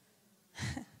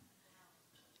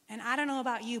 And I don't know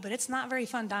about you, but it's not very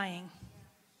fun dying.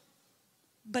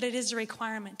 But it is a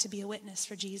requirement to be a witness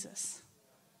for Jesus.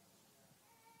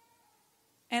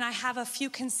 And I have a few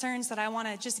concerns that I want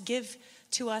to just give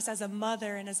to us as a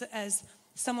mother and as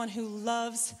someone who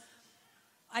loves.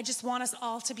 I just want us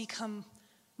all to become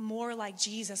more like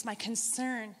Jesus. My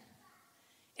concern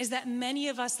is that many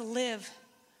of us live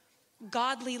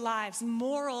godly lives,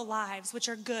 moral lives, which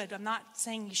are good. I'm not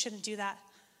saying you shouldn't do that.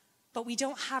 But we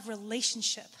don't have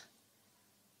relationship.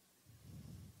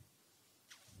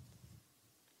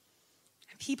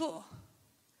 And people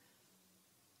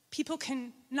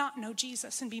can not know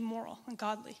Jesus and be moral and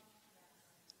godly.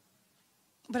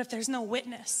 But if there's no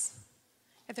witness,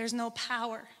 if there's no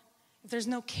power, if there's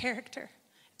no character,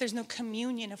 if there's no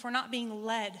communion, if we're not being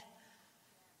led,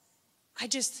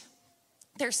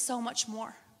 there's so much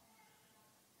more.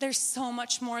 There's so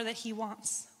much more that he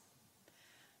wants.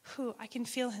 I can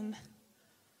feel him.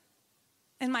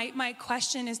 And my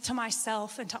question is to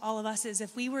myself and to all of us is,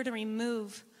 if we were to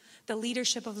remove the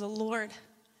leadership of the Lord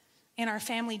in our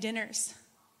family dinners,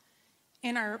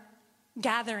 in our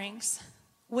gatherings,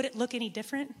 would it look any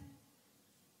different?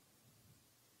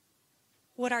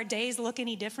 Would our days look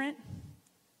any different?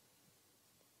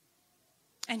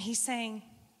 And he's saying,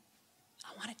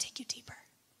 I want to take you deeper.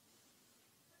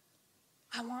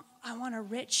 I want a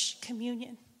rich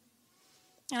communion.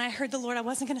 And I heard the Lord, I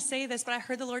wasn't going to say this, but I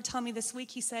heard the Lord tell me this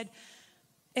week, he said,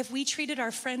 if we treated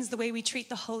our friends the way we treat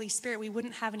the Holy Spirit, we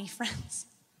wouldn't have any friends.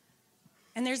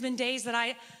 And there's been days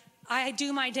that I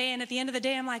do my day, and at the end of the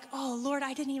day, I'm like, oh, Lord,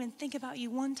 I didn't even think about you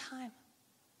one time.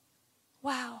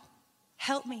 Wow.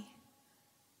 Help me.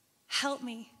 Help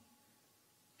me.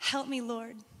 Help me,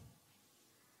 Lord.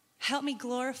 Help me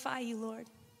glorify you, Lord.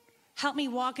 Help me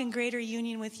walk in greater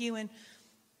union with you. And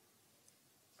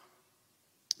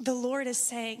the Lord is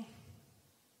saying,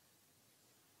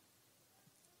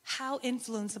 how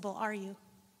influenceable are you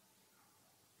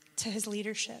to his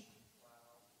leadership?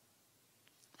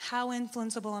 How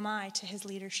influenceable am I to his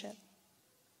leadership?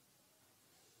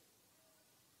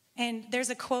 And there's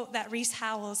a quote that Reese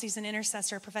Howells, he's an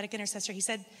intercessor, a prophetic intercessor. He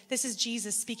said, this is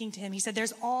Jesus speaking to him. He said,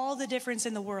 there's all the difference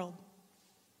in the world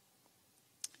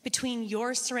between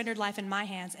your surrendered life in my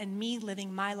hands and me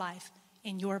living my life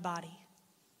in your body.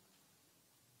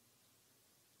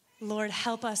 Lord,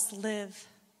 help us live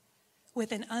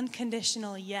with an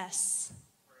unconditional yes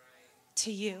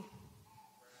to you.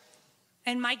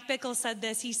 And Mike Bickle said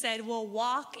this. He said, we'll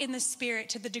walk in the Spirit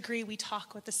to the degree we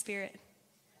talk with the Spirit.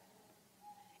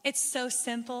 It's so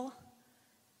simple.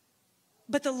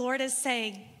 But the Lord is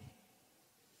saying,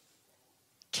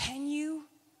 can you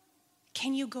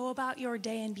go about your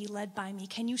day and be led by me?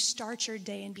 Can you start your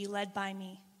day and be led by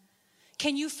me?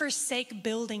 Can you forsake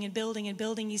building and building and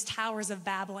building these towers of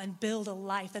Babel and build a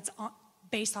life that's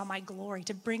based on my glory,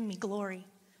 to bring me glory?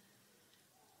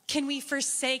 Can we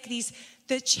forsake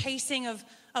the chasing of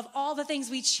all the things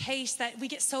we chase, that we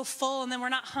get so full and then we're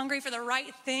not hungry for the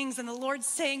right things? And the Lord's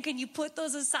saying, can you put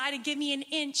those aside and give me an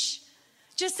inch?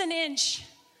 Just an inch.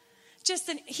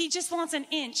 He just wants an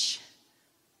inch.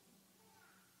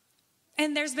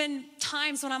 And there's been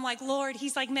times when I'm like, Lord,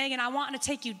 he's like, Megan, I want to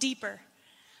take you deeper.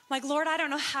 I'm like, Lord, I don't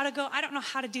know how to go. I don't know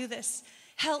how to do this.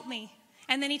 Help me.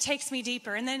 And then he takes me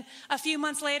deeper. And then a few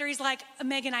months later, he's like,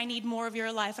 Megan, I need more of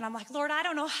your life. And I'm like, Lord, I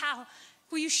don't know how.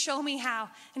 Will you show me how?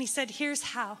 And he said, here's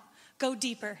how. Go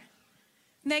deeper.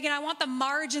 Megan, I want the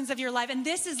margins of your life. And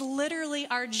this is literally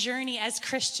our journey as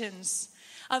Christians,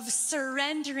 of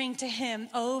surrendering to him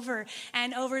over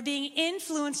and over, being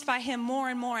influenced by him more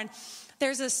and more. And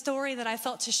there's a story that I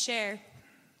felt to share.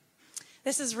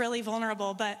 This is really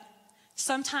vulnerable, but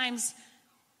sometimes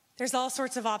there's all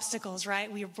sorts of obstacles,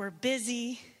 right? We're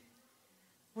busy,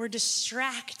 we're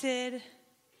distracted.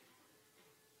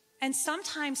 And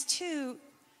sometimes, too,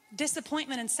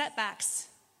 disappointment and setbacks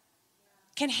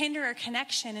can hinder our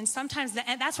connection. And sometimes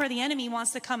that's where the enemy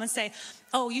wants to come and say,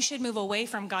 oh, you should move away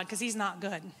from God because he's not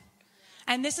good.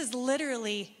 And this is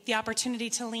literally the opportunity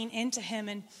to lean into him.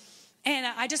 And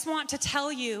I just want to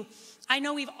tell you, I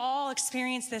know we've all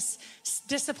experienced this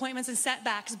disappointments and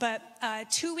setbacks, but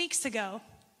 2 weeks ago,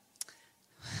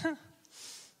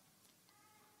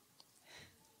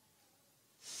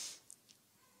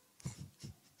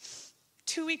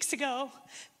 2 weeks ago,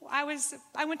 I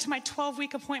went to my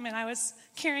 12-week appointment. I was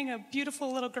carrying a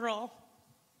beautiful little girl,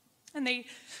 and they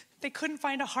couldn't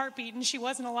find a heartbeat, and she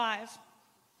wasn't alive.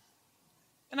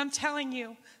 And I'm telling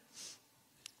you,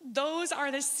 those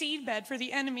are the seedbed for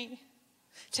the enemy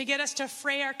to get us to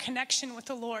fray our connection with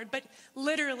the Lord. But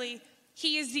literally,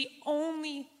 he is the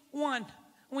only one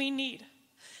we need.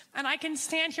 And I can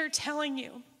stand here telling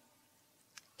you,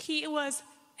 he was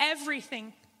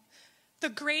everything. The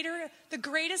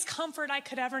greatest comfort I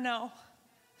could ever know.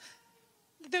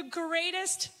 The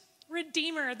greatest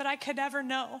redeemer that I could ever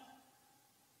know.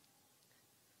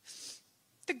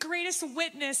 The greatest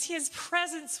witness. His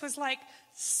presence was like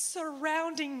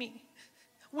surrounding me,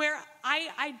 where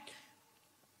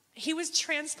he was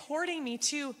transporting me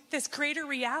to this greater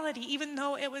reality, even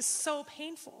though it was so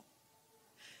painful.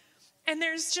 And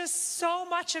there's just so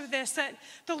much of this that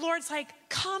the Lord's like,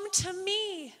 come to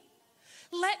me.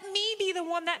 Let me be the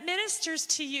one that ministers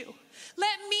to you.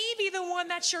 Let me be the one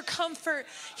that's your comfort.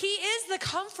 He is the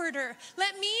comforter.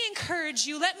 Let me encourage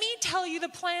you. Let me tell you the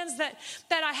plans that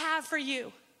I have for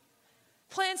you.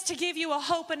 Plans to give you a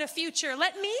hope and a future.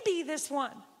 Let me be this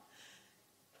one.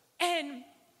 And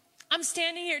I'm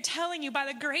standing here telling you, by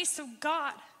the grace of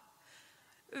God,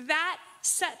 that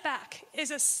setback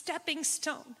is a stepping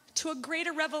stone to a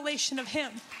greater revelation of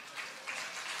him.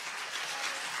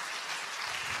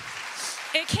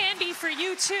 It can be for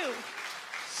you too.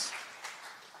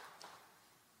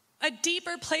 A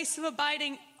deeper place of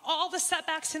abiding. All the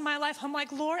setbacks in my life, I'm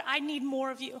like, Lord, I need more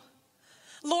of you.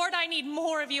 Lord, I need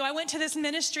more of you. I went to this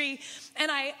ministry and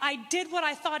I did what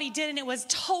I thought he did, and it was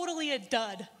totally a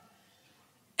dud.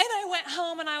 And I went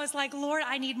home and I was like, Lord,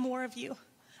 I need more of you.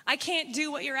 I can't do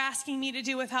what you're asking me to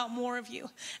do without more of you.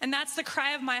 And that's the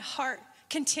cry of my heart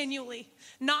continually,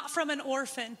 not from an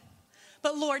orphan,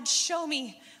 but Lord, show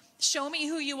me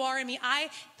who you are in me.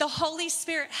 The Holy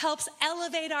Spirit helps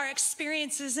elevate our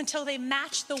experiences until they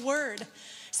match the word.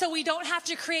 So we don't have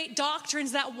to create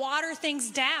doctrines that water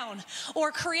things down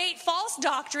or create false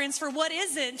doctrines for what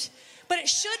isn't, but it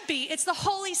should be. It's the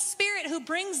Holy Spirit who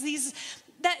brings these,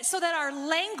 so that our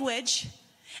language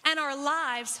and our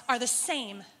lives are the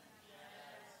same.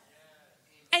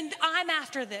 And I'm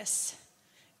after this.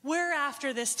 We're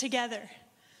after this together.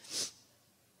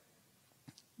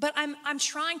 But I'm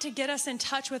trying to get us in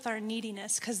touch with our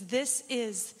neediness, because this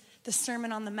is the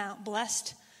Sermon on the Mount.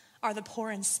 Blessed are the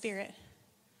poor in spirit.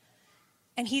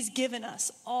 And he's given us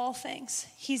all things.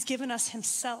 He's given us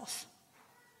himself.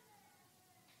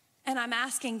 And I'm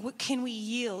asking, can we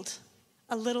yield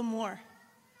a little more?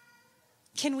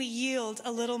 Can we yield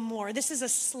a little more? This is a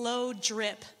slow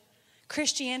drip.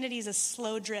 Christianity is a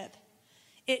slow drip.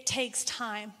 It takes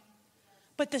time.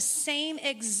 But the same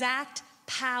exact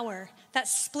power that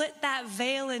split that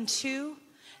veil in two,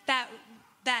 that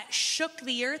shook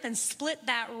the earth and split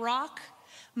that rock,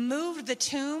 moved the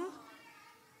tomb,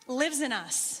 lives in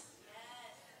us.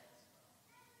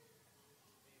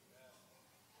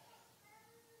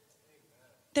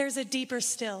 There's a deeper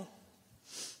still.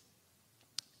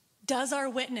 Does our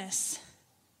witness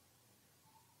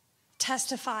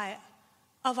testify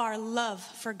of our love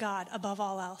for God above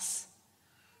all else?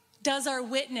 Does our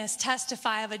witness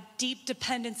testify of a deep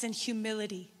dependence and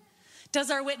humility? Does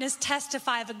our witness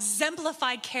testify of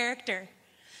exemplified character?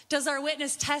 Does our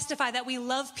witness testify that we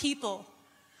love people?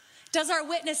 Does our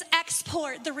witness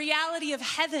export the reality of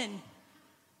heaven?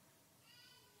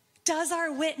 Does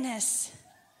our witness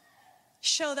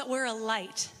show that we're a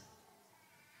light?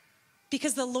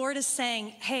 Because the Lord is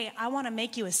saying, hey, I want to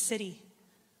make you a city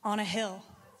on a hill.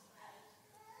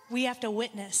 We have to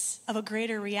witness of a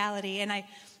greater reality. And I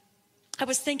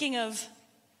was thinking of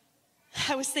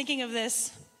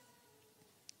this.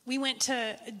 We went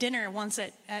to dinner once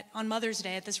on Mother's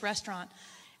Day at this restaurant,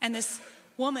 and this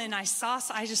woman I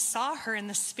just saw her in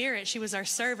the spirit. She was our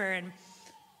server, and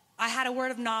I had a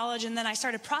word of knowledge, and then I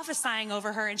started prophesying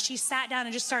over her, and she sat down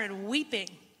and just started weeping.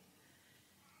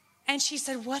 And she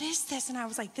said, "What is this?" And I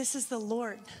was like, "This is the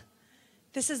Lord.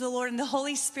 This is the Lord." And the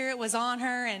Holy Spirit was on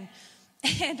her, and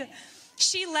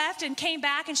she left and came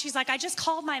back, and she's like, "I just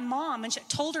called my mom and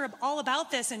told her all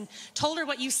about this and told her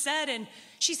what you said." And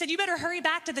she said, "You better hurry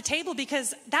back to the table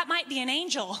because that might be an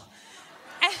angel."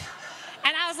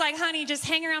 And I was like, "Honey, just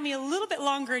hang around me a little bit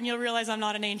longer and you'll realize I'm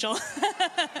not an angel."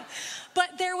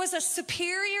 But there was a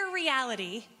superior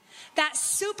reality that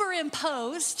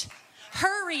superimposed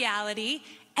her reality,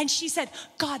 and she said,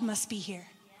 "God must be here."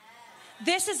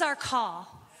 This is our call.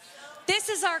 This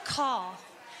is our call.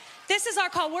 This is our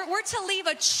call. We're to leave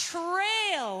a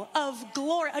trail of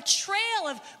glory, a trail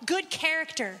of good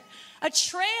character, a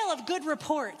trail of good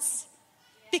reports.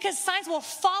 Because signs will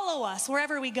follow us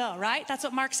wherever we go, right? That's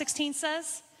what Mark 16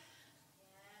 says.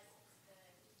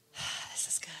 This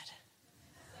is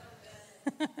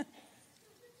good.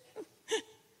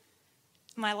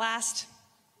 My last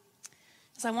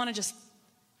is I want to just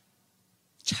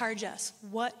charge us,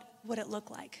 what would it look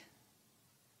like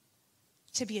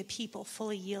to be a people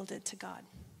fully yielded to God?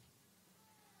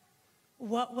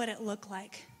 What would it look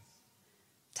like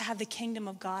to have the kingdom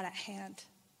of God at hand?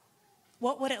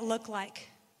 What would it look like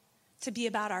to be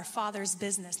about our Father's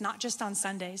business, not just on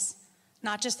Sundays,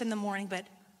 not just in the morning, but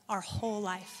our whole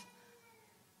life?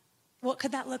 What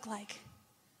could that look like?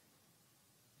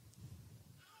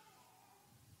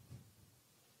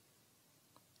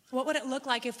 What would it look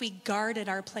like if we guarded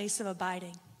our place of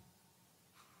abiding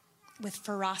with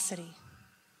ferocity,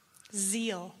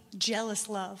 zeal, jealous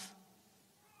love?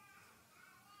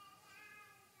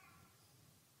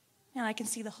 And I can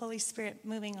see the Holy Spirit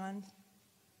moving on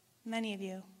many of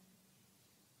you.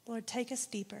 Lord, take us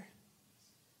deeper.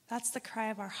 That's the cry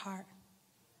of our heart.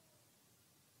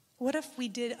 What if we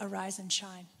did arise and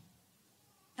shine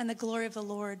and the glory of the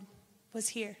Lord was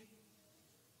here?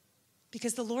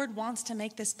 Because the Lord wants to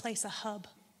make this place a hub.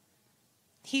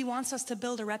 He wants us to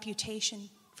build a reputation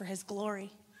for his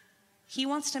glory. He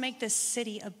wants to make this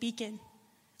city a beacon,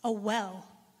 a well,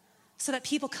 so that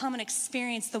people come and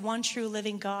experience the one true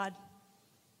living God.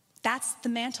 That's the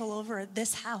mantle over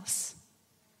this house.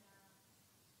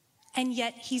 And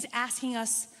yet he's asking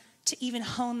us to even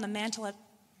hone the mantle at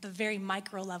the very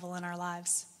micro level in our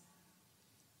lives.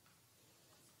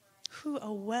 Who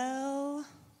a well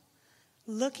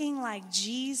looking like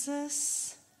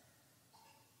Jesus.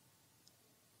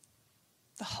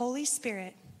 The Holy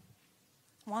Spirit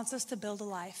wants us to build a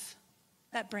life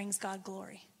that brings God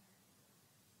glory.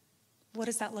 What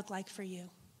does that look like for you?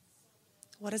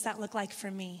 What does that look like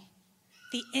for me?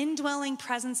 The indwelling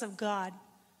presence of God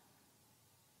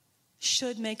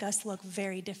should make us look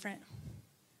very different.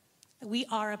 We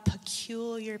are a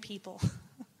peculiar people.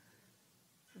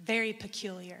 Very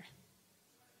peculiar.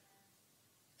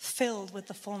 Filled with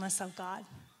the fullness of God.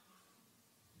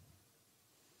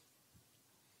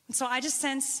 And so I just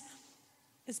sense,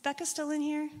 is Becca still in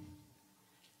here?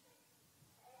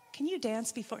 Can you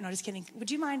dance before? No, just kidding. Would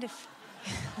you mind if...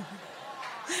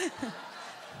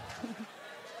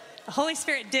 The Holy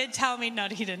Spirit did tell me, no,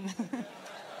 he didn't.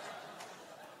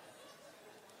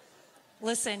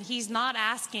 Listen, he's not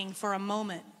asking for a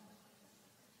moment,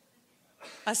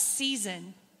 a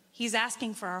season. He's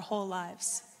asking for our whole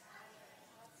lives.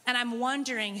 And I'm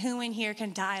wondering who in here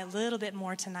can die a little bit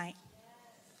more tonight?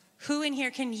 Who in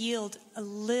here can yield a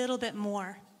little bit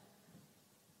more?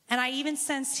 And I even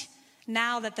sense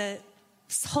now that the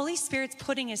Holy Spirit's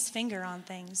putting his finger on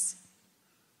things.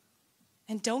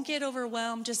 And don't get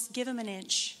overwhelmed. Just give him an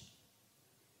inch.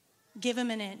 Give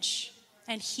him an inch.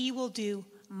 And he will do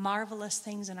marvelous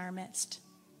things in our midst.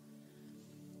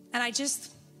 And I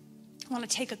just want to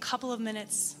take a couple of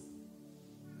minutes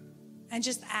and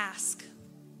just ask.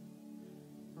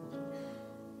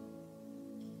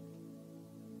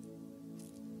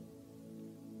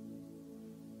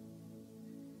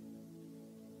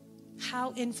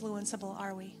 How influenceable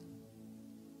are we?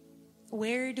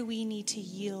 Where do we need to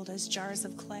yield as jars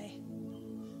of clay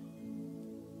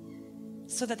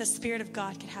so that the Spirit of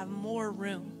God can have more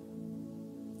room?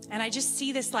 And I just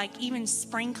see this like even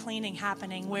spring cleaning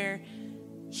happening where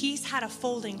he's had a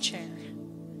folding chair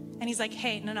and he's like,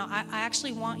 hey, no, I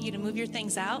actually want you to move your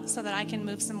things out so that I can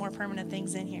move some more permanent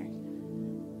things in here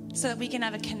so that we can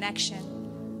have a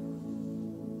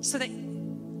connection, so that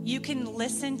you can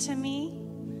listen to me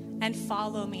and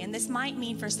follow me. And this might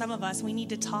mean for some of us, we need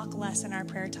to talk less in our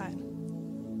prayer time.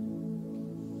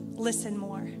 Listen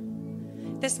more.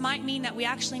 This might mean that we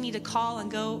actually need to call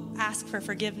and go ask for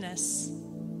forgiveness.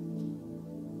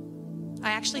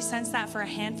 I actually sense that for a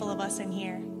handful of us in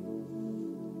here.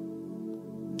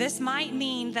 This might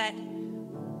mean that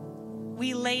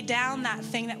we lay down that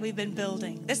thing that we've been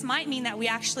building. This might mean that we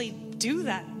actually do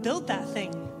that, build that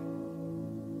thing.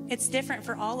 It's different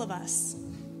for all of us.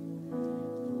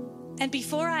 And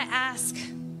before I ask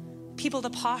people to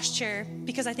posture,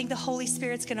 because I think the Holy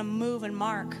Spirit's gonna move and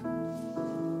mark,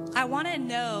 I wanna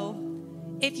know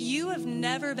if you have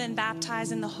never been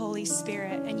baptized in the Holy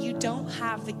Spirit and you don't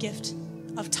have the gift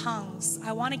of tongues,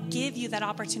 I wanna give you that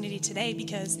opportunity today,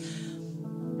 because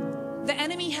the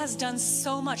enemy has done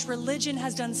so much, religion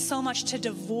has done so much to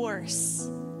divorce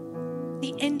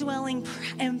the indwelling,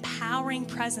 empowering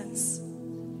presence.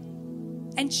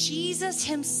 And Jesus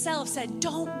himself said,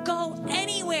 don't go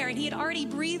anywhere. And he had already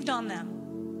breathed on them.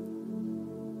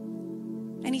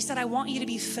 And he said, I want you to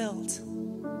be filled.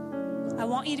 I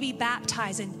want you to be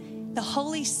baptized. And the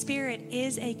Holy Spirit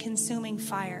is a consuming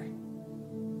fire.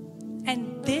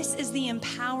 And this is the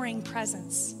empowering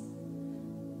presence.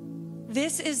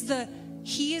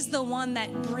 He is the one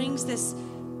that brings this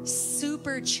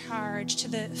supercharged to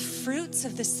the fruits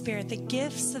of the Spirit, the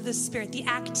gifts of the Spirit, the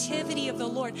activity of the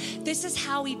Lord. This is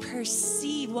how we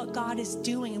perceive what God is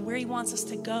doing and where he wants us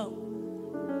to go.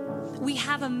 We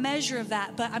have a measure of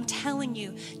that, but I'm telling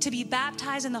you, to be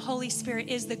baptized in the Holy Spirit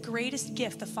is the greatest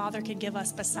gift the Father can give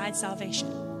us besides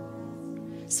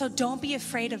salvation. So don't be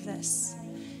afraid of this.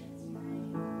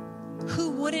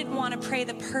 Who wouldn't want to pray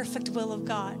the perfect will of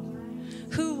God?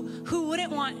 Who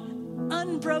wouldn't want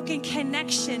unbroken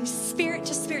connection, spirit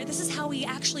to spirit? This is how we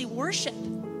actually worship.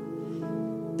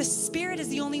 The Spirit is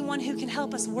the only one who can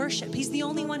help us worship. He's the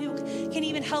only one who can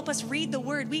even help us read the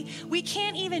Word. We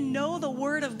can't even know the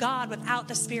Word of God without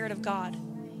the Spirit of God.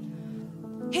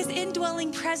 His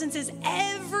indwelling presence is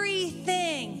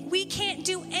everything. We can't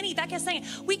do that guy's saying,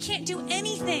 we can't do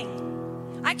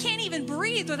anything. I can't even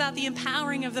breathe without the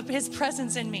empowering of his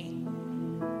presence in me.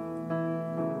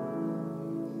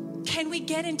 Can we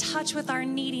get in touch with our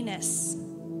neediness?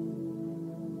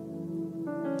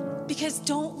 Because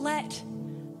don't let,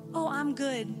 I'm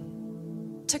good,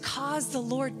 to cause the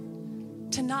Lord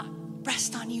to not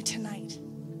rest on you tonight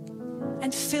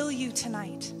and fill you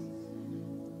tonight.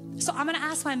 So I'm going to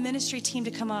ask my ministry team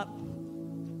to come up.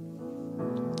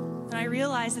 And I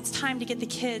realize it's time to get the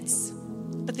kids,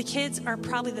 but the kids are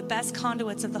probably the best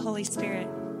conduits of the Holy Spirit.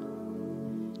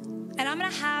 And I'm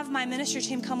going to have my ministry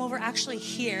team come over actually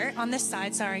here on this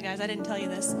side. Sorry, guys, I didn't tell you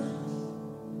this.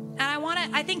 And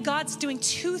I think God's doing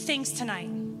two things tonight.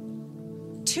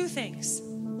 Two things.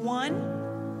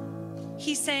 One,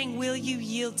 he's saying, will you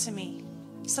yield to me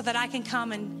so that I can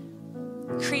come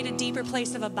and create a deeper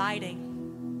place of abiding,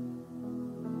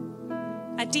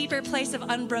 a deeper place of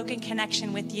unbroken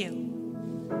connection with you.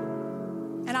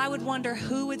 And I would wonder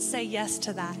who would say yes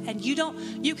to that. And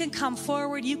you can come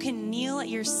forward, you can kneel at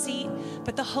your seat,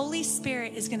 but the Holy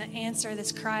Spirit is going to answer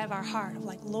this cry of our heart of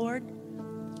like, Lord,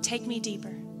 take me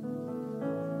deeper.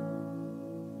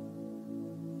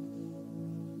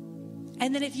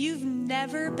 And then if you've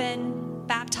never been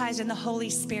baptized in the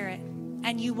Holy Spirit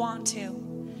and you want to,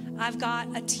 I've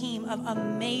got a team of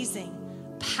amazing,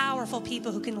 powerful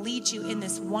people who can lead you in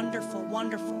this wonderful,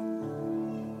 wonderful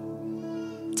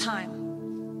time.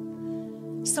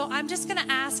 So I'm just going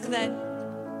to ask that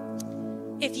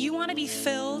if you want to be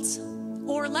filled,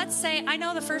 or let's say, I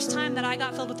know the first time that I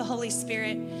got filled with the Holy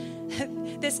Spirit,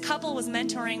 this couple was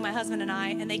mentoring my husband and I,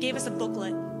 and they gave us a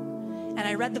booklet. And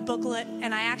I read the booklet,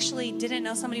 and I actually didn't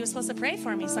know somebody was supposed to pray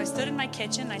for me. So I stood in my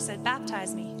kitchen, and I said,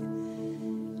 baptize me.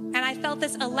 And I felt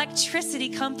this electricity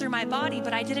come through my body,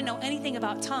 but I didn't know anything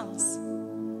about tongues.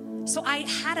 So I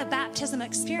had a baptism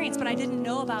experience, but I didn't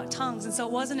know about tongues. And so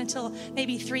it wasn't until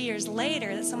maybe 3 years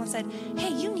later that someone said,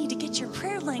 hey, you need to get your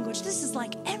prayer language. This is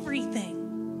like everything.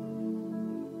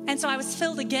 And so I was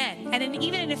filled again. And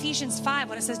even in Ephesians 5,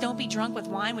 when it says don't be drunk with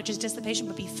wine, which is dissipation,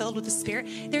 but be filled with the Spirit,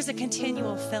 there's a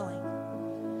continual filling.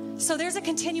 So there's a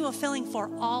continual filling for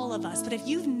all of us. But if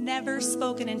you've never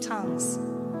spoken in tongues,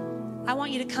 I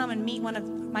want you to come and meet one of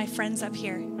my friends up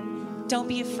here. Don't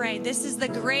be afraid. This is the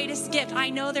greatest gift. I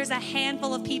know there's a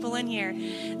handful of people in here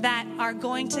that are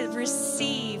going to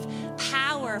receive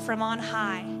power from on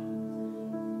high.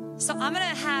 So I'm going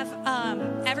to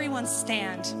have everyone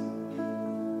stand,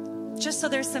 just so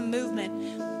there's some movement.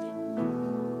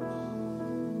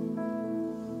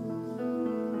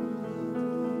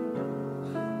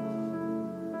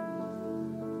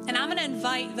 And I'm going to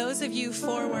invite those of you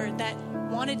forward that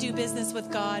want to do business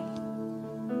with God,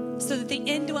 so that the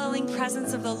indwelling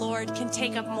presence of the Lord can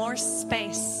take up more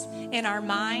space in our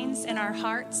minds, in our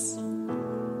hearts,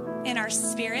 in our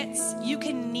spirits. You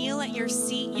can kneel at your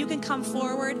seat. You can come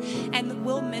forward and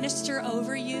we'll minister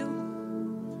over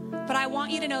you. But I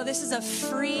want you to know this is a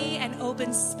free and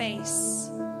open space.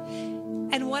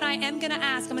 And what I am going to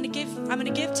ask, I'm going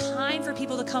to give time for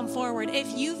people to come forward. If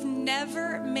you've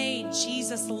never made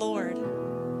Jesus Lord,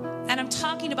 and I'm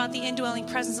talking about the indwelling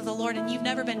presence of the Lord, and you've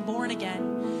never been born again,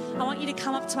 I want you to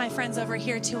come up to my friends over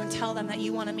here too and tell them that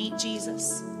you want to meet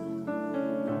Jesus.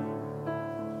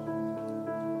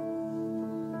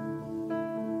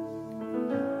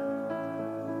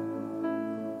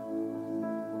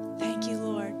 Thank you,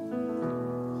 Lord.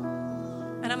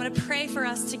 And I'm going to pray for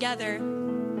us together.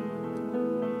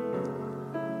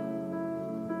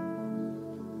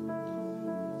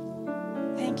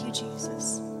 Thank you,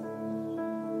 Jesus.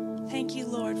 Thank you,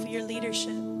 Lord, for your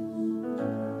leadership.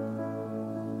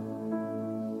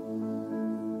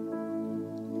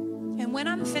 And when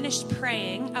I'm finished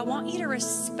praying, I want you to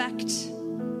respect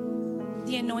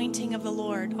the anointing of the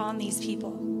Lord on these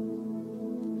people.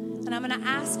 And I'm going to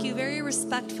ask you very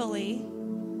respectfully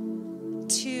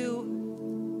to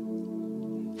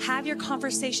have your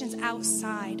conversations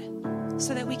outside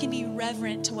so that we can be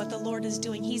reverent to what the Lord is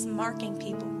doing. He's marking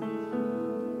people.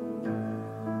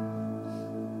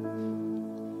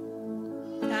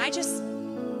 And I just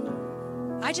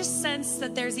sense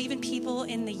that there's even people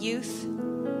in the youth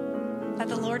that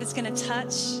the Lord is going to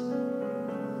touch.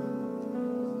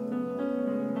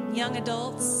 Young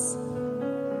adults,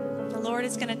 the Lord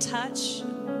is going to touch.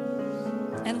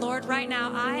 And Lord, right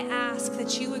now, I ask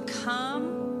that you would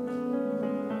come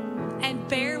and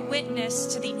bear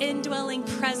witness to the indwelling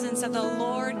presence of the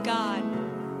Lord God.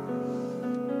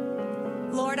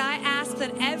 Lord, I ask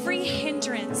that every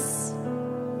hindrance,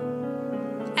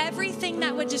 everything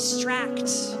that would distract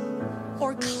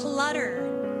or clutter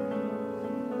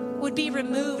would be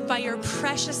removed by your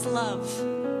precious love.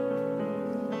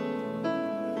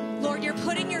 Lord, you're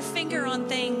putting your finger on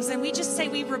things, and we just say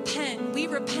we repent. We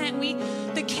repent.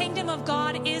 The kingdom of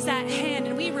God is at hand,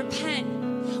 and we repent.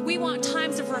 We want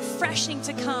times of refreshing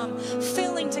to come,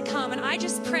 filling to come. And I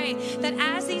just pray that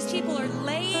as these people are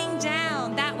laying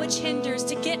down that which hinders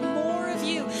to get more of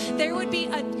you, there would be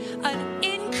an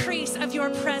increase of your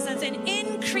presence, an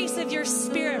increase of your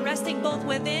spirit resting both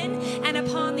within and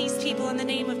upon these people in the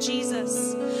name of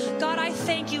Jesus. God, I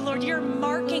thank you, Lord. You're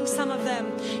marking some of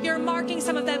them. You're marking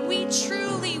some of them. We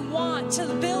truly want to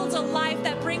build a life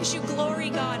that brings you glory,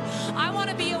 God. I want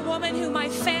to be a woman who my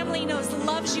family knows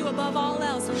loves you above all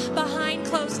else behind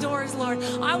closed doors, Lord.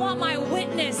 I want my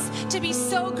witness to be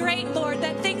so great, Lord,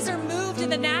 that things are moved in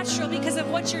the natural because of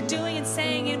what you're doing and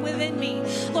saying and within me.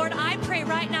 Lord, I pray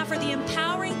right now for the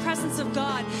empowering presence of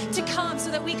God to come so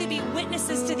that we could be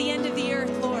witnesses to the end of the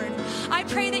earth, Lord. I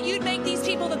pray that you'd make these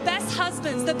people the best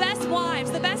husbands, the best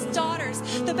wives, the best daughters,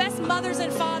 the best mothers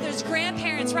and fathers,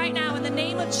 grandparents right now in the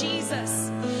name of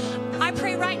Jesus. I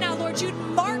pray right now, Lord, you'd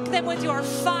mark them with your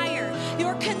fire,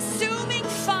 your consuming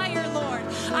fire, Lord.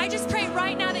 I just pray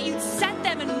right now that you'd set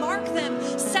them and mark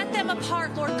them, set them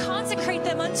apart, Lord, consecrate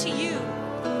them unto you.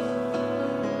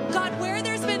 God, where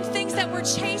there's been things that we're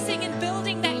chasing and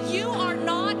building that you are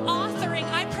not authoring,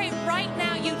 I pray right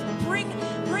now you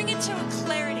bring it to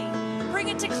clarity. Bring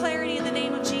it to clarity in the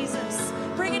name of Jesus.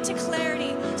 Bring it to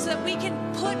clarity so that we can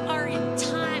put our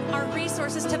time, our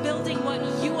resources to building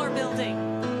what you are building.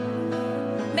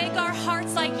 Make our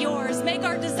hearts like yours. Make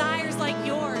our desires like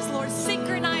yours, Lord.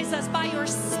 Synchronize us by your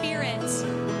Spirit.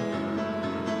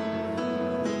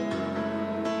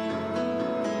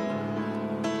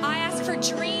 I ask for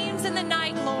dreams in the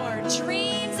night, Lord.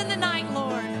 Dreams in the night,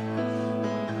 Lord.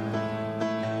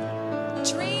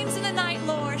 Dreams in the night,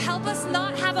 Lord. Help us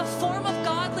not have a form of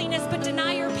godliness but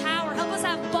deny your power. Help us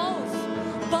have both.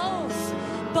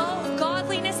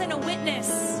 Godliness and a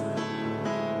witness.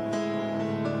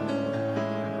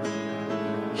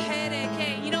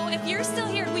 You know, if you're still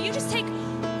here, will you just take 2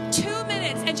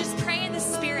 minutes and just pray in the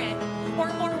Spirit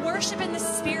or worship in the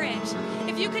Spirit?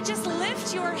 If you could just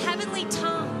lift your heavenly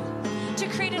tongue to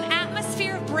create an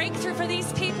atmosphere of breakthrough for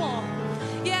these people.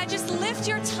 Yeah, just lift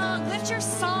your tongue, lift your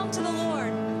song to the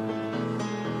Lord.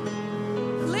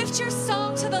 Lift your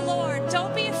song to the Lord.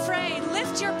 Don't be afraid.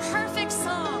 Lift your perfect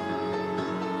song.